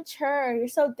so mature, you're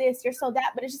so this, you're so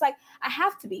that. But it's just like, I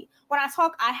have to be. When I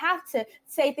talk, I have to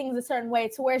say things a certain way,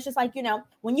 to where it's just like,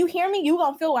 when you hear me, you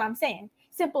gonna feel what I'm saying.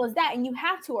 Simple as that. And you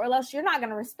have to, or else you're not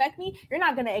gonna respect me, you're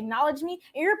not gonna acknowledge me,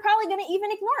 and you're probably gonna even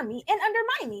ignore me and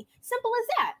undermine me. Simple as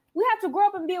that. We have to grow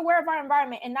up and be aware of our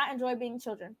environment and not enjoy being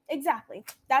children. Exactly.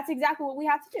 That's exactly what we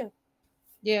have to do.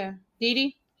 Yeah. Dee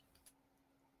Dee?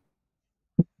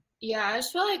 Yeah, I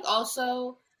just feel like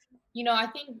also, I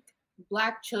think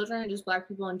Black children, just Black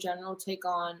people in general, take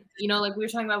on, like we were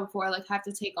talking about before, like have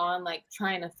to take on like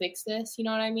trying to fix this, you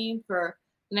know what I mean, for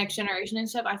the next generation and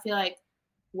stuff. I feel like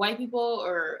white people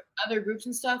or other groups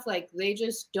and stuff, like they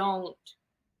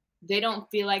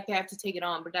don't feel like they have to take it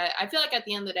on. But I feel like at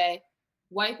the end of the day,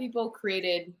 white people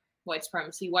created white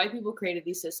supremacy. White people created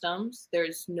these systems.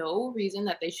 There's no reason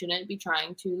that they shouldn't be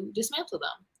trying to dismantle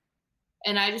them.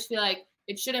 And I just feel like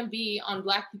it shouldn't be on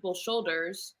Black people's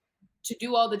shoulders to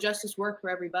do all the justice work for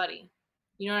everybody.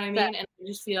 You know what I mean? And I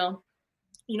just feel,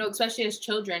 especially as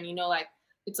children, like,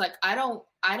 it's like, I don't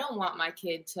want my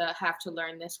kid to have to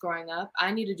learn this growing up.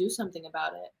 I need to do something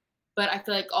about it. But I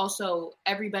feel like also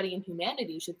everybody in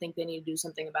humanity should think they need to do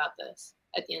something about this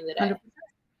at the end of the day. 100%.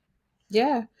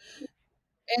 Yeah.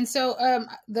 And so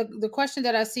the question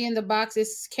that I see in the box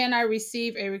is, can I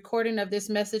receive a recording of this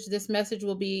message? This message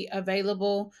will be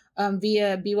available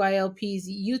via BYLP's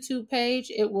YouTube page.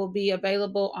 It will be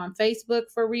available on Facebook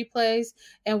for replays.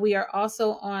 And we are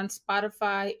also on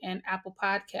Spotify and Apple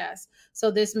Podcasts.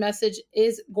 So this message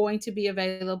is going to be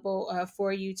available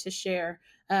for you to share.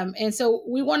 And so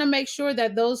we want to make sure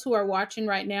that those who are watching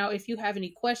right now, if you have any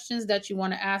questions that you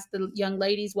want to ask the young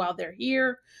ladies while they're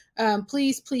here,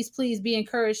 please be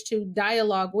encouraged to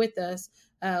dialogue with us.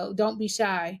 Don't be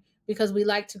shy, because we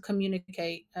like to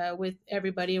communicate with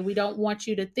everybody. And we don't want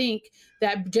you to think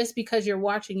that just because you're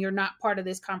watching, you're not part of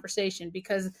this conversation,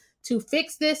 because to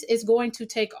fix this is going to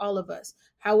take all of us.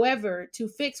 However, to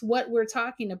fix what we're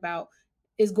talking about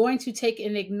is going to take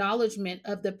an acknowledgement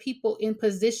of the people in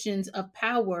positions of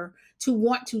power to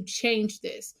want to change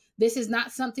this. This is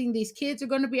not something these kids are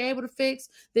going to be able to fix.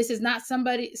 This is not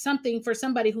something for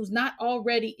somebody who's not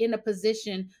already in a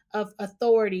position of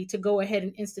authority to go ahead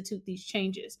and institute these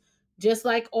changes. Just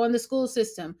like on the school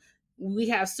system, we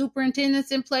have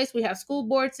superintendents in place, we have school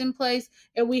boards in place,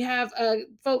 and we have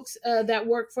folks that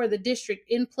work for the district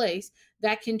in place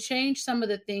that can change some of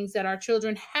the things that our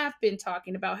children have been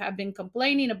talking about, have been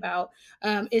complaining about.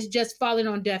 It's just falling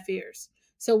on deaf ears.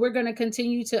 So we're going to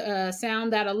continue to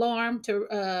sound that alarm,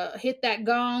 to hit that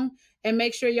gong, and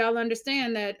make sure y'all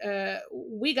understand that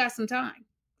we got some time.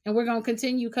 And we're going to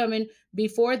continue coming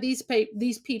before these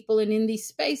people and in these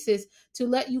spaces to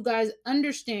let you guys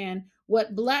understand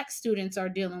what Black students are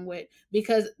dealing with,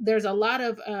 because there's a lot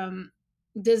of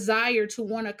desire to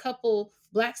want to couple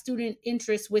Black student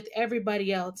interests with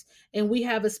everybody else. And we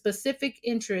have a specific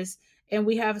interest, and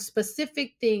we have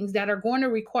specific things that are going to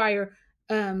require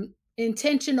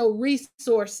intentional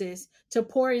resources to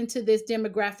pour into this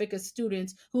demographic of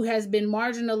students who has been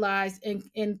marginalized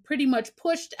and pretty much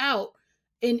pushed out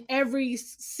in every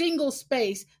single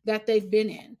space that they've been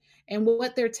in. And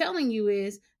what they're telling you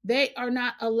is they are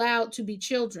not allowed to be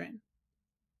children.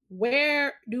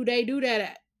 Where do they do that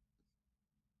at?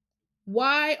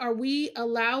 Why are we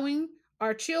allowing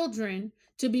our children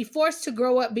to be forced to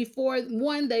grow up before,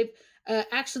 one, they've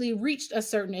actually reached a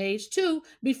certain age, two,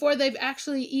 before they've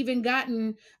actually even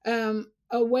gotten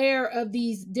aware of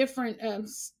these different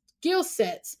skill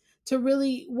sets to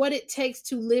really what it takes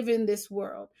to live in this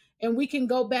world? And we can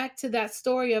go back to that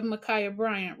story of Ma'Khia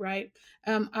Bryant, right?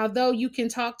 Although you can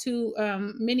talk to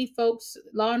many folks,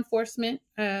 law enforcement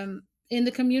in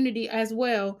the community as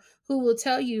well, who will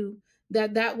tell you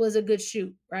that that was a good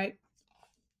shoot, right?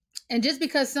 And just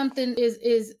because something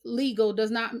is legal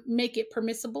does not make it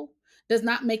permissible, does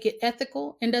not make it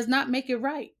ethical, and does not make it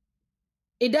right.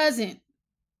 It doesn't.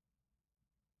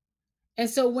 And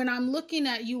so when I'm looking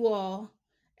at you all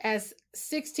as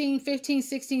 16, 15,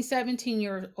 16,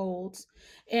 17-year-olds,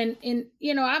 and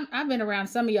you know, I've been around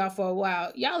some of y'all for a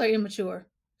while. Y'all are immature.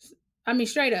 I mean,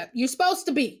 straight up. You're supposed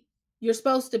to be. You're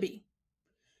supposed to be.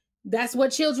 That's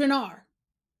what children are.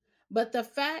 But the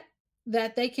fact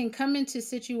that they can come into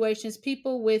situations,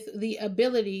 people with the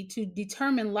ability to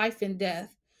determine life and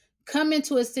death, come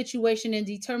into a situation and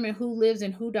determine who lives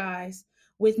and who dies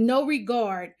with no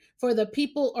regard for the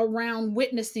people around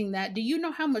witnessing that. Do you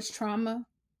know how much trauma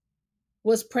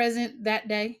was present that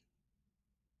day?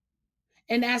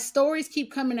 And as stories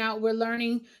keep coming out, we're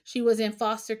learning she was in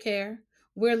foster care.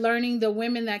 We're learning the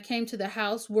women that came to the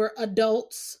house were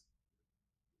adults.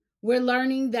 We're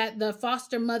learning that the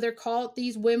foster mother called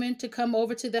these women to come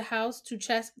over to the house to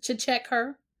check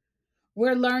her.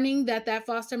 We're learning that that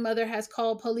foster mother has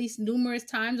called police numerous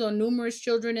times on numerous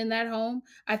children in that home.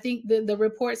 I think the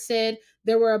report said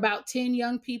there were about 10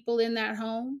 young people in that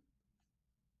home.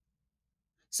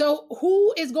 So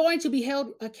who is going to be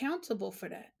held accountable for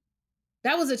that?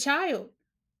 That was a child.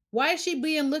 Why is she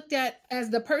being looked at as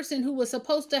the person who was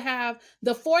supposed to have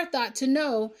the forethought to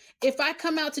know, if I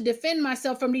come out to defend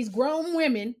myself from these grown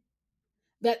women,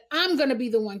 that I'm going to be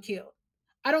the one killed?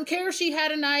 I don't care if she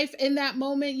had a knife in that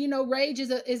moment. You know, rage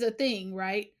is a thing,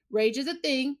 right? Rage is a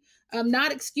thing. I'm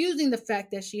not excusing the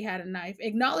fact that she had a knife,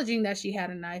 acknowledging that she had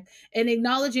a knife, and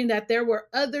acknowledging that there were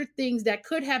other things that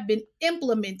could have been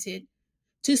implemented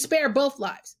to spare both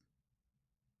lives.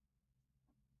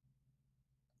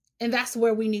 And that's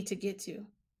where we need to get to.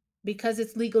 Because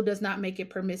it's legal does not make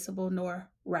it permissible, nor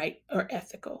right or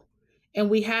ethical. And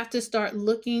we have to start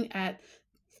looking at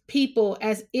people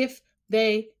as if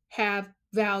they have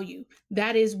value.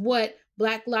 That is what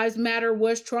Black Lives Matter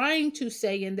was trying to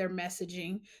say in their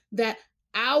messaging, that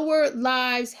our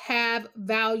lives have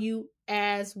value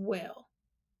as well.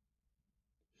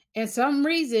 And some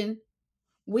reason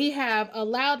we have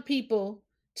allowed people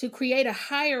to create a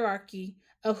hierarchy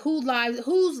of whose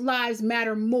lives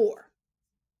matter more,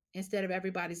 instead of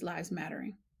everybody's lives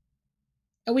mattering.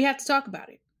 And we have to talk about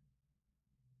it.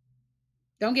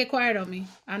 Don't get quiet on me.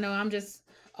 I know I'm just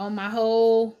on my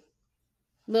whole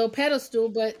little pedestal,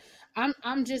 but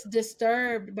I'm just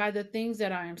disturbed by the things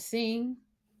that I am seeing.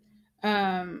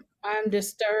 I'm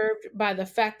disturbed by the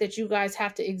fact that you guys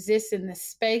have to exist in this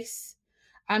space.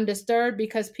 I'm disturbed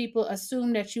because people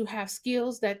assume that you have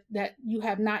skills that you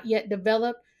have not yet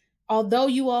developed. Although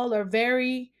you all are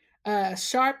very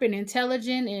sharp and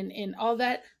intelligent and all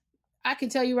that, I can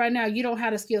tell you right now, you don't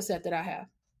have the skill set that I have,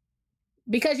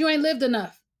 because you ain't lived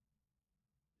enough.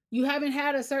 You haven't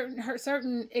had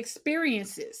certain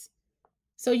experiences.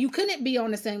 So you couldn't be on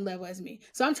the same level as me.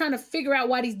 So I'm trying to figure out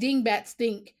why these dingbats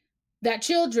think that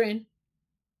children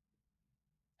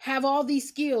have all these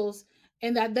skills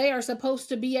and that they are supposed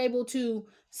to be able to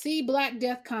see Black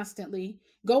death constantly,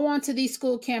 go onto these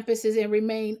school campuses and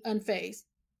remain unfazed.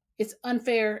 It's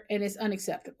unfair and it's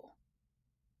unacceptable.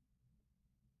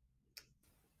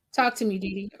 Talk to me,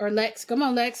 Dee Dee, or Lex. Come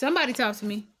on, Lex. Somebody talk to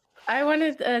me. I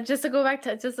wanted just to go back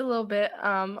to just a little bit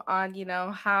on,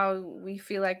 how we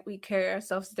feel like we carry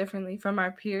ourselves differently from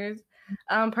our peers.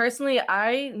 Personally,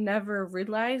 I never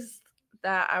realized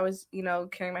that I was,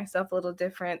 carrying myself a little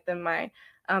different than my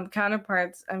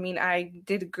counterparts. I mean, I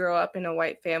did grow up in a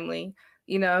white family,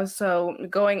 so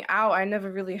going out, I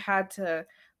never really had to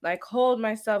like hold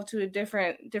myself to a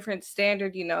different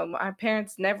standard. My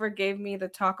parents never gave me the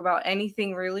talk about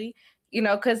anything really,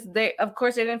 because they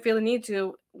didn't feel the need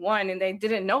to, one, and they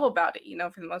didn't know about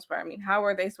it, for the most part. I mean, how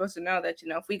are they supposed to know that,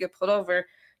 if we get pulled over,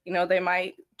 they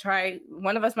might try,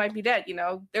 one of us might be dead,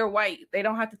 they're white. They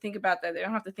don't have to think about that. They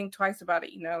don't have to think twice about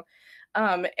it,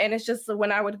 and it's just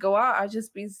when I would go out, I'd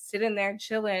just be sitting there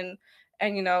chilling.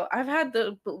 And,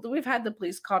 we've had the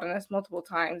police called on us multiple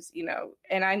times,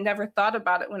 and I never thought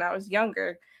about it when I was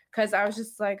younger, because I was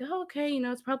just like, oh, okay,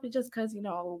 it's probably just because,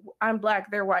 I'm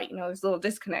Black, they're white, there's a little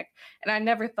disconnect. And I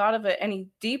never thought of it any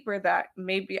deeper that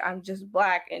maybe I'm just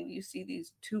Black and you see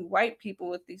these two white people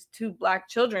with these two Black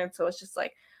children. So it's just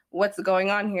like, what's going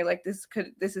on here? Like, this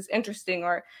is interesting.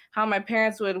 Or how my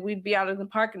parents we'd be out in the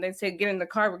park and they'd say, get in the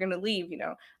car, we're going to leave,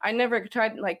 I never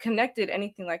tried connected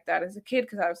anything like that as a kid,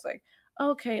 because I was like,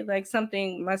 okay, like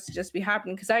something must just be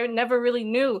happening, because I never really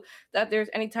knew that there's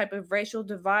any type of racial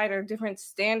divide or different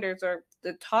standards or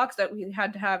the talks that we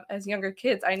had to have as younger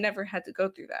kids. I never had to go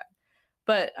through that.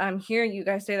 But I'm hearing you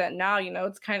guys say that now,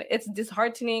 it's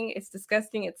disheartening, it's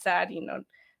disgusting, it's sad,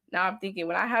 Now I'm thinking,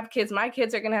 when I have kids, my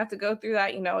kids are going to have to go through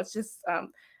that, it's just,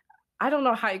 I don't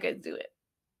know how you guys do it.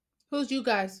 Who's you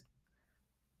guys?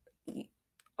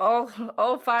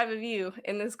 All five of you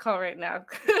in this call right now.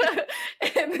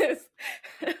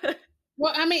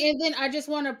 Well, I mean, and then I just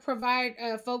want to provide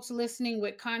folks listening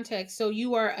with context. So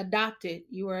you are adopted.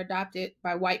 You were adopted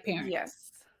by white parents.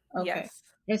 Yes. Okay. Yes.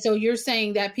 And so you're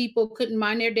saying that people couldn't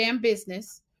mind their damn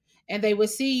business, and they would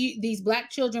see these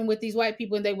Black children with these white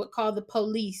people, and they would call the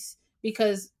police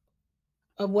because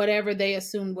of whatever they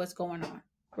assumed was going on.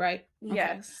 Right? Okay.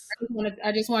 Yes.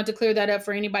 I just wanted to clear that up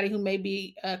for anybody who may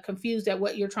be confused at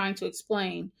what you're trying to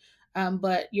explain.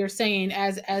 But you're saying,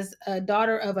 as a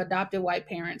daughter of adopted white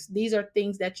parents, these are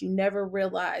things that you never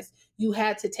realized you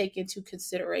had to take into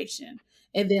consideration.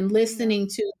 And then listening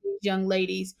to these young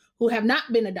ladies who have not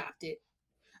been adopted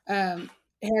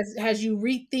has you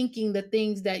rethinking the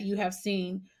things that you have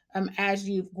seen as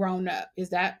you've grown up. Is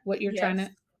that what you're trying to?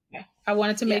 Okay. I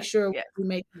wanted to make sure we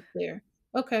make it clear.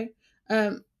 Okay.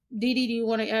 Dee Dee, do you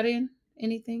want to add in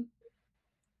anything?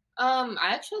 I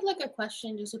actually had like a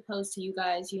question just to pose to you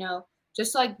guys,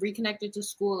 just like reconnected to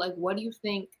school. Like, what do you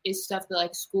think is stuff that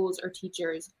like schools or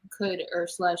teachers could or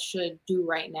 / should do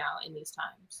right now in these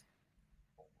times?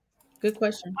 Good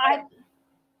question.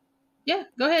 Yeah,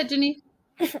 go ahead, Jenny.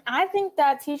 I think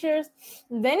that teachers,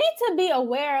 they need to be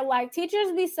aware. Like,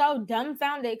 teachers be so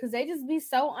dumbfounded because they just be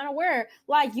so unaware.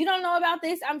 Like, you don't know about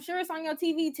this. I'm sure it's on your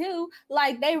TV too.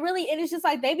 Like, they really, and it's just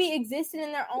like they be existing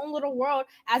in their own little world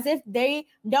as if they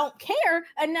don't care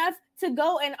enough to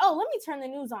go and, oh, let me turn the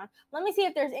news on. Let me see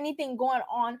if there's anything going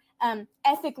on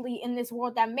ethically in this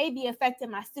world that may be affecting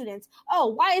my students. Oh,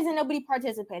 why isn't nobody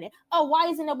participating? Oh, why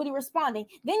isn't nobody responding?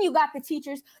 Then you got the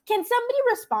teachers. Can somebody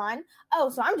respond?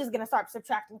 Oh, so I'm just going to start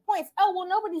subtracting points. Oh, well,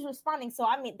 nobody's responding. So,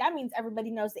 I mean, that means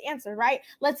everybody knows the answer, right?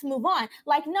 Let's move on.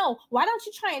 Like, no, why don't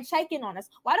you try and check in on us?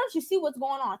 Why don't you see what's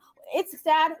going on? It's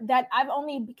sad that I've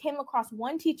only came across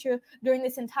one teacher during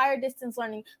this entire distance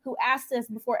learning who asked us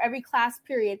before every class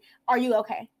period, are you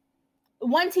okay?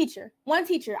 One teacher.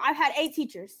 I've had 8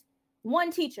 teachers.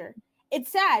 One teacher.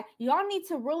 It's sad. Y'all need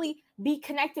to really be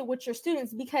connected with your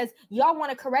students because y'all want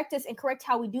to correct us and correct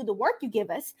how we do the work you give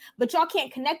us, but y'all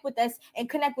can't connect with us and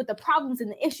connect with the problems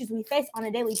and the issues we face on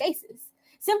a daily basis.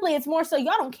 Simply, it's more so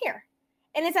y'all don't care.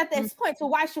 And it's at this point, so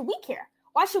why should we care?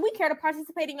 Why should we care to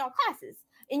participate in y'all classes?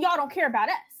 And y'all don't care about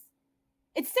us.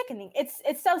 It's sickening. It's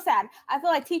so sad. I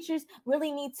feel like teachers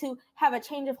really need to have a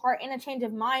change of heart and a change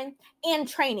of mind and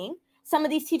training. Some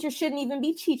of these teachers shouldn't even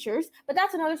be teachers, but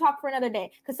that's another talk for another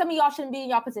day because some of y'all shouldn't be in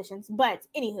y'all positions. But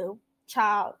anywho,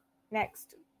 child,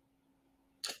 next.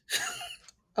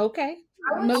 Okay.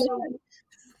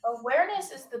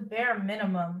 Awareness is the bare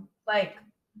minimum. Like,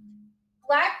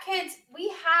 Black kids, we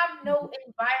have no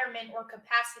environment or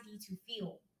capacity to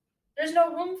feel. There's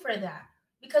no room for that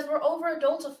because we're over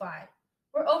adultified.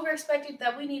 We're over-expected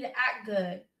that we need to act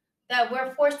good, that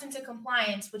we're forced into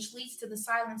compliance, which leads to the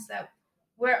silence that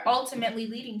we're ultimately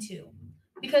leading to.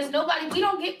 Because we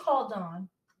don't get called on.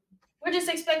 We're just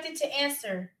expected to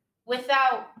answer we're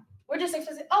just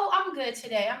expected, oh, I'm good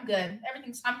today. I'm good.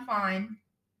 I'm fine.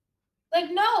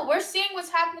 Like, no, we're seeing what's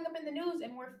happening up in the news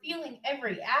and we're feeling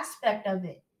every aspect of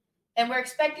it. And we're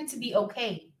expected to be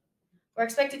okay. We're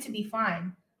expected to be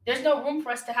fine. There's no room for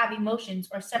us to have emotions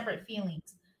or separate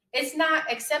feelings. It's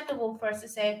not acceptable for us to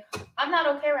say, I'm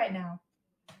not okay right now.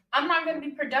 I'm not going to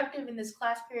be productive in this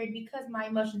class period because my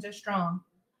emotions are strong.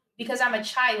 Because I'm a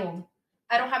child.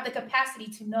 I don't have the capacity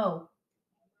to know.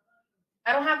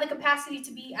 I don't have the capacity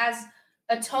to be as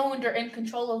atoned or in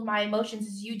control of my emotions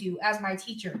as you do as my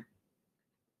teacher.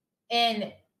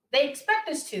 And they expect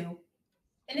us to.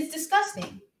 And it's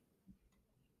disgusting.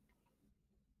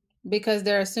 Because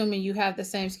they're assuming you have the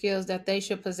same skills that they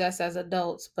should possess as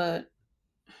adults. But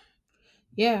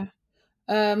yeah.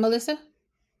 Melissa?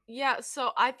 Yeah,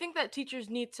 so I think that teachers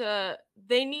need to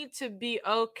be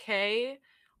okay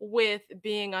with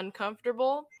being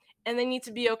uncomfortable, and they need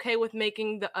to be okay with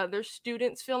making the other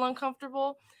students feel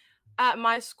uncomfortable. At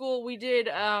my school, we did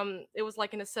it was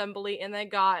like an assembly, and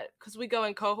because we go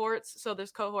in cohorts, so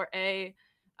there's cohort A,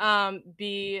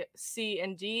 B, C,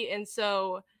 and D, and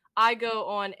so I go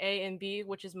on A and B,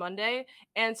 which is Monday,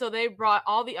 and so they brought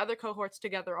all the other cohorts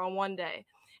together on one day,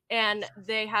 and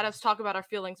they had us talk about our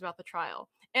feelings about the trial.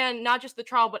 And not just the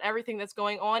trial, but everything that's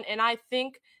going on. And I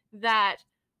think that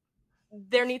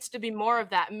there needs to be more of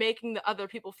that, making the other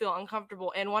people feel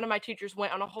uncomfortable. And one of my teachers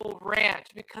went on a whole rant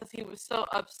because he was so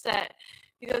upset,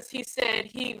 because he said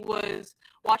he was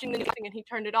watching the news and he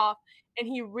turned it off, and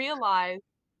he realized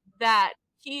that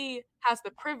he has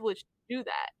the privilege to do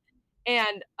that.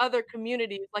 And other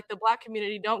communities, like the Black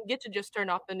community, don't get to just turn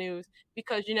off the news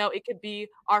because, it could be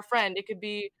our friend, it could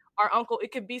be our uncle,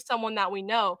 it could be someone that we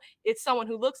know. It's someone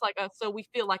who looks like us, so we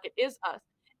feel like it is us.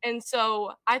 And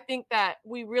so I think that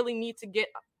we really need to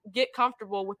get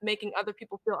comfortable with making other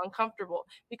people feel uncomfortable,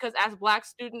 because as Black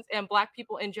students and Black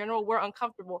people in general, we're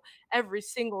uncomfortable every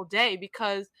single day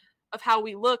because of how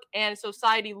we look, and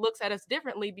society looks at us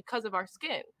differently because of our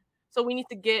skin. So we need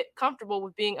to get comfortable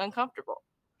with being uncomfortable.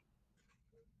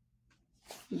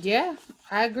 Yeah,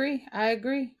 I agree.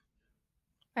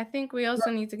 I think we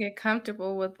also need to get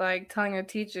comfortable with telling our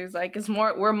teachers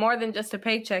we're more than just a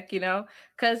paycheck,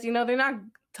 because they're not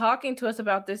talking to us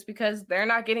about this because they're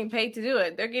not getting paid to do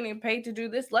it. They're getting paid to do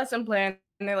this lesson plan,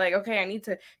 and they're like, okay, I need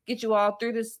to get you all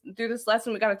through this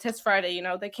lesson. We got a test Friday.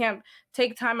 They can't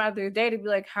take time out of their day to be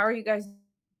like, how are you guys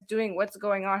doing? What's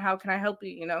going on? How can I help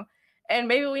you? And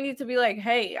maybe we need to be like,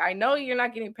 hey, I know you're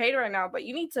not getting paid right now, but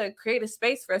you need to create a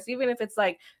space for us. Even if it's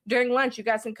like during lunch, you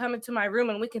guys can come into my room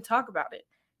and we can talk about it.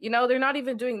 They're not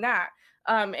even doing that.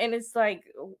 And it's like,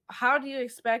 how do you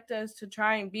expect us to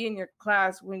try and be in your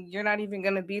class when you're not even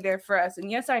going to be there for us? And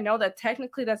yes, I know that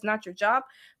technically that's not your job,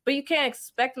 but you can't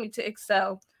expect me to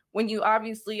excel when you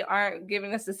obviously aren't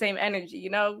giving us the same energy,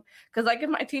 because if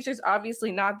my teacher's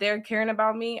obviously not there caring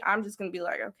about me, I'm just going to be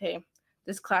like, okay,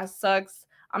 this class sucks.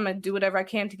 I'm going to do whatever I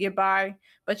can to get by,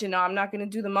 but I'm not going to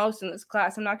do the most in this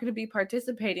class. I'm not going to be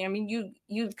participating. I mean,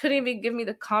 you couldn't even give me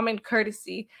the common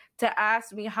courtesy to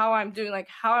ask me how I'm doing,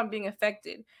 how I'm being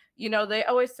affected. They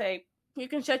always say, you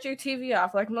can shut your TV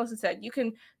off. Like Melissa said, you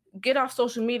can get off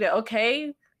social media.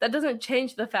 Okay. That doesn't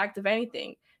change the fact of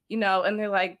anything, and they're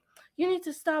like, you need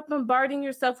to stop bombarding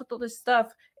yourself with all this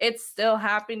stuff. It's still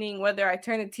happening, whether I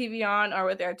turn the TV on or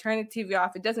whether I turn the TV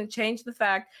off. It doesn't change the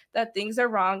fact that things are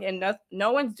wrong and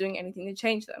no one's doing anything to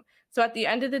change them. So at the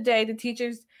end of the day, the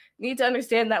teachers need to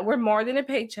understand that we're more than a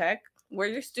paycheck. We're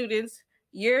your students.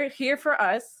 You're here for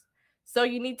us. So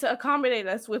you need to accommodate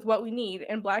us with what we need.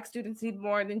 And Black students need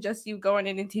more than just you going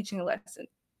in and teaching a lesson.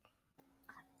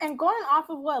 And going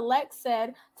off of what Lex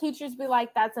said, teachers be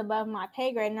like, that's above my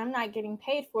pay grade and I'm not getting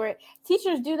paid for it.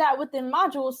 Teachers do that within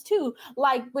modules too.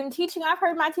 Like when teaching, I've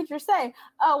heard my teacher say,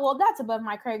 oh, well, that's above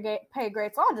my pay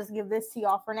grade, so I'll just give this to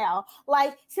y'all for now.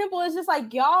 Like, simple. It's just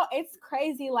like, y'all, it's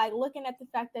crazy, looking at the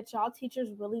fact that y'all teachers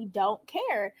really don't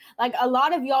care. A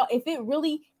lot of y'all, if it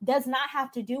really does not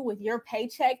have to do with your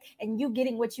paycheck and you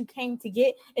getting what you came to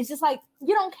get, it's just like,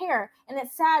 you don't care. And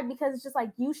it's sad because it's just like,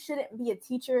 you shouldn't be a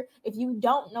teacher if you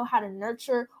don't know how to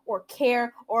nurture or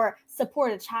care or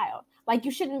support a child.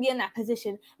 You shouldn't be in that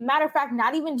position. Matter of fact,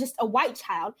 not even just a white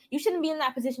child. You shouldn't be in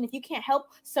that position if you can't help,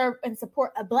 serve, and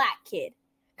support a Black kid.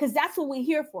 Because that's what we're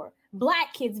here for.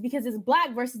 Black kids, because it's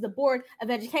Black versus the Board of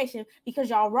Education, because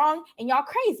y'all wrong and y'all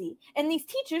crazy. And these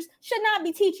teachers should not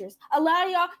be teachers. A lot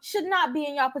of y'all should not be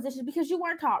in y'all position because you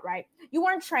weren't taught right. You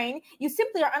weren't trained. You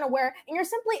simply are unaware and you're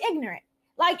simply ignorant.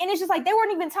 Like, and it's just like they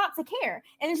weren't even taught to care.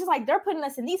 And it's just like they're putting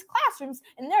us in these classrooms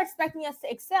and they're expecting us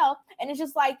to excel. And it's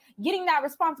just like getting that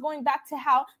response going back to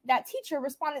how that teacher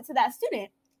responded to that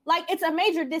student. Like, it's a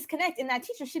major disconnect, and that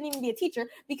teacher shouldn't even be a teacher,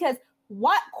 because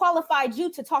what qualified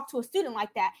you to talk to a student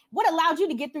like that? What allowed you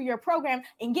to get through your program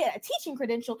and get a teaching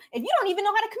credential if you don't even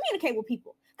know how to communicate with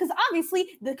people? Because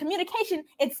obviously the communication,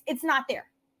 it's not there.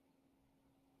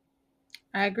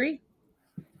 I agree.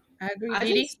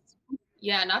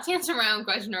 Yeah, not to answer my own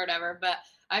question or whatever, but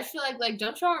I feel like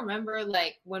don't y'all remember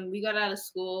like when we got out of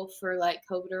school for like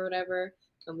COVID or whatever,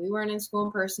 and we weren't in school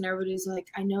in person, everybody's like,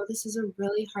 I know this is a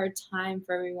really hard time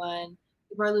for everyone.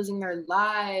 People are losing their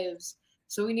lives,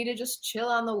 so we need to just chill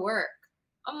on the work.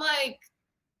 I'm like,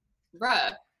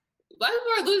 bruh, black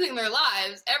people are losing their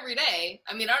lives every day.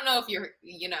 I mean, I don't know if you're,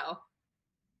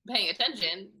 paying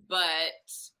attention,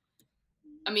 but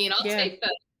I mean, I'll take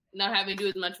that not having to do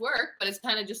as much work, but it's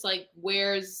kind of just like,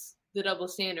 where's the double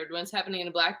standard when it's happening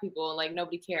to black people and like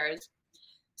nobody cares?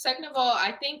 Second of all,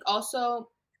 I think also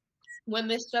when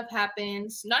this stuff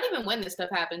happens, not even when this stuff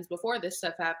happens, before this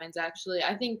stuff happens, actually,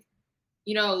 I think,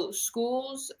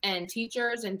 schools and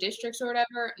teachers and districts or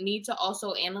whatever need to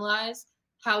also analyze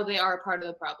how they are a part of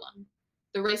the problem.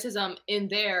 The racism in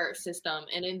their system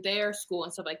and in their school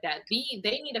and stuff like that. They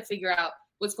need to figure out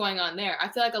what's going on there. I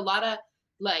feel like a lot of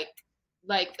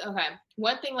okay,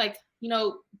 one thing,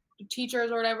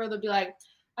 teachers or whatever, they'll be like,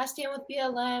 I stand with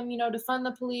BLM, defund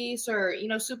the police, or,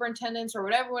 superintendents or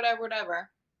whatever.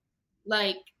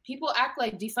 Like, people act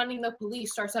like defunding the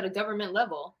police starts at a government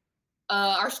level.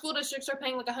 Our school districts are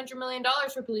paying like $100 million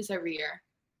for police every year.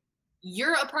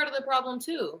 You're a part of the problem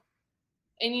too.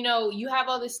 And, you have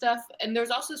all this stuff. And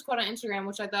there's also this quote on Instagram,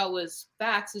 which I thought was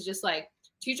facts, is just like,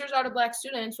 teachers are to black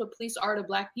students what police are to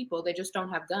black people. They just don't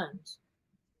have guns.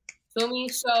 Feel me?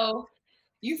 So,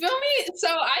 you feel me? So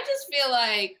I just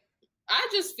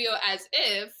feel as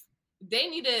if they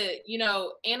need to,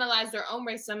 analyze their own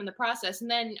racism in the process. And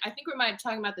then I think we might be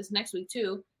talking about this next week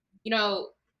too.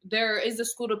 There is a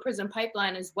school to prison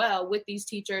pipeline as well with these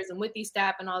teachers and with these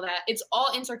staff and all that. It's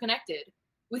all interconnected.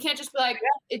 We can't just be like,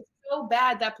 it's so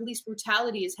bad that police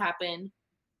brutality has happened.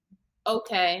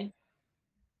 Okay.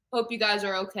 Hope you guys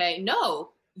are okay.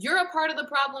 No, you're a part of the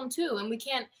problem too. And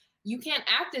you can't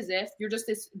act as if you're just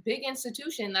this big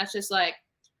institution that's just like,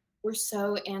 we're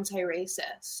so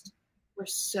anti-racist. We're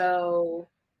so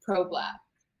pro-black.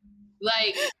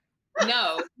 Like,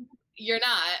 no, you're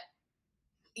not.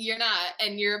 You're not.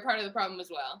 And you're a part of the problem as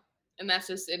well. And that's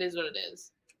just, it is what it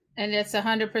is. And it's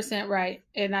 100% right.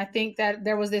 And I think that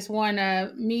there was this one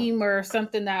meme or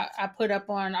something that I put up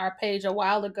on our page a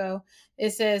while ago.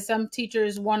 It says some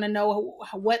teachers want to know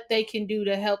what they can do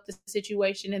to help the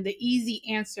situation. And the easy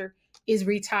answer is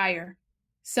retire.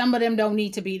 Some of them don't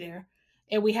need to be there.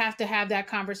 And we have to have that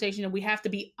conversation, and we have to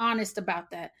be honest about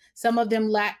that. Some of them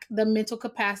lack the mental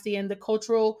capacity and the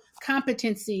cultural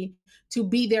competency to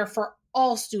be there for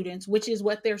all students, which is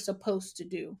what they're supposed to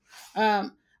do.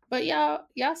 But y'all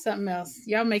something else.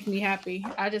 Y'all make me happy.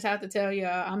 I just have to tell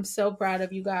y'all, I'm so proud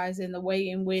of you guys in the way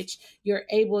in which you're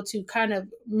able to kind of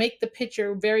make the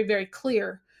picture very, very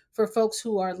clear for folks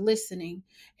who are listening.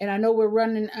 And I know we're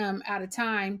running out of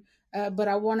time, but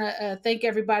I want to thank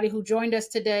everybody who joined us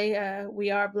today.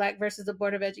 We are Black versus the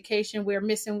Board of Education. We're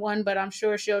missing one, but I'm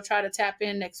sure she'll try to tap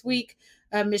in next week,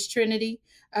 Miss Trinity.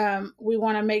 We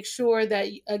want to make sure that,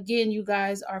 again, you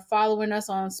guys are following us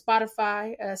on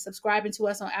Spotify, subscribing to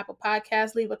us on Apple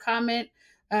Podcasts, leave a comment,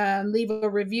 leave a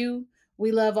review.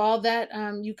 We love all that.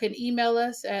 You can email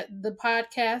us at the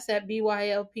podcast at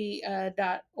bylp.org.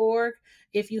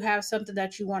 If you have something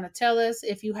that you want to tell us,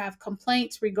 if you have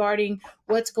complaints regarding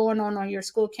what's going on your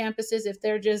school campuses, if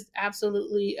they're just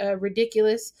absolutely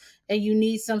ridiculous and you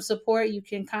need some support, you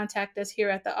can contact us here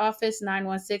at the office,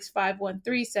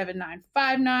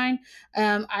 916-513-7959.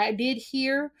 I did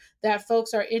hear that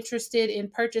folks are interested in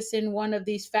purchasing one of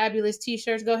these fabulous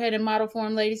t-shirts. Go ahead and model for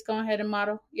them, ladies. Go ahead and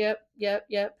model. Yep.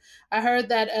 I heard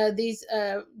that these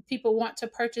people want to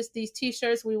purchase these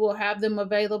t-shirts. We will have them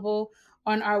available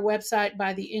on our website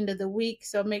by the end of the week.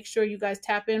 So make sure you guys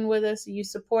tap in with us. You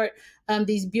support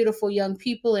these beautiful young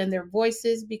people and their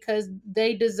voices, because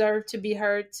they deserve to be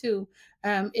heard too.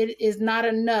 It is not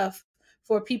enough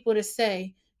for people to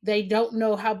say they don't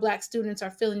know how Black students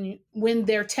are feeling when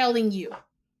they're telling you.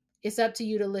 It's up to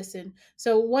you to listen.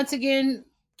 So once again,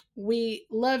 we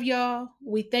love y'all.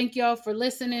 We thank y'all for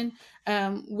listening.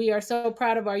 We are so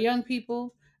proud of our young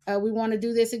people. We want to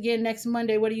do this again next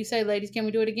Monday. What do you say, ladies? Can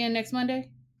we do it again next Monday?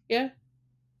 Yeah.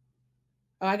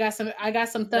 Oh, I got some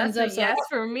thumbs up. That's a yes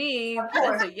for me.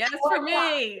 That's a yes for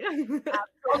me.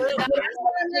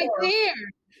 Right there.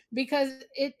 because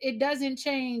it doesn't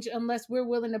change unless we're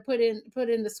willing to put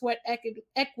in the sweat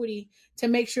equity to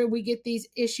make sure we get these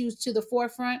issues to the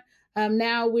forefront.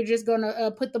 Now we're just going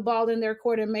to put the ball in their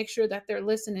court and make sure that they're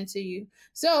listening to you.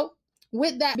 So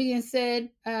with that being said,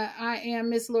 I am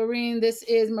Miss Lorene. This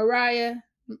is Mariah.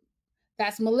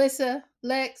 That's Melissa,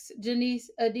 Lex, Janice,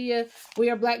 Adia.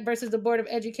 We are Black versus the Board of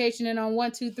Education. And on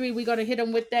 1, 2, 3, we're going to hit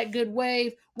them with that good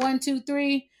wave. 1, 2,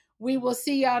 3. We will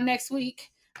see y'all next week.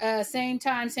 Same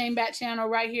time, same bat channel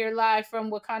right here live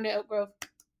from Wakanda Elk Grove.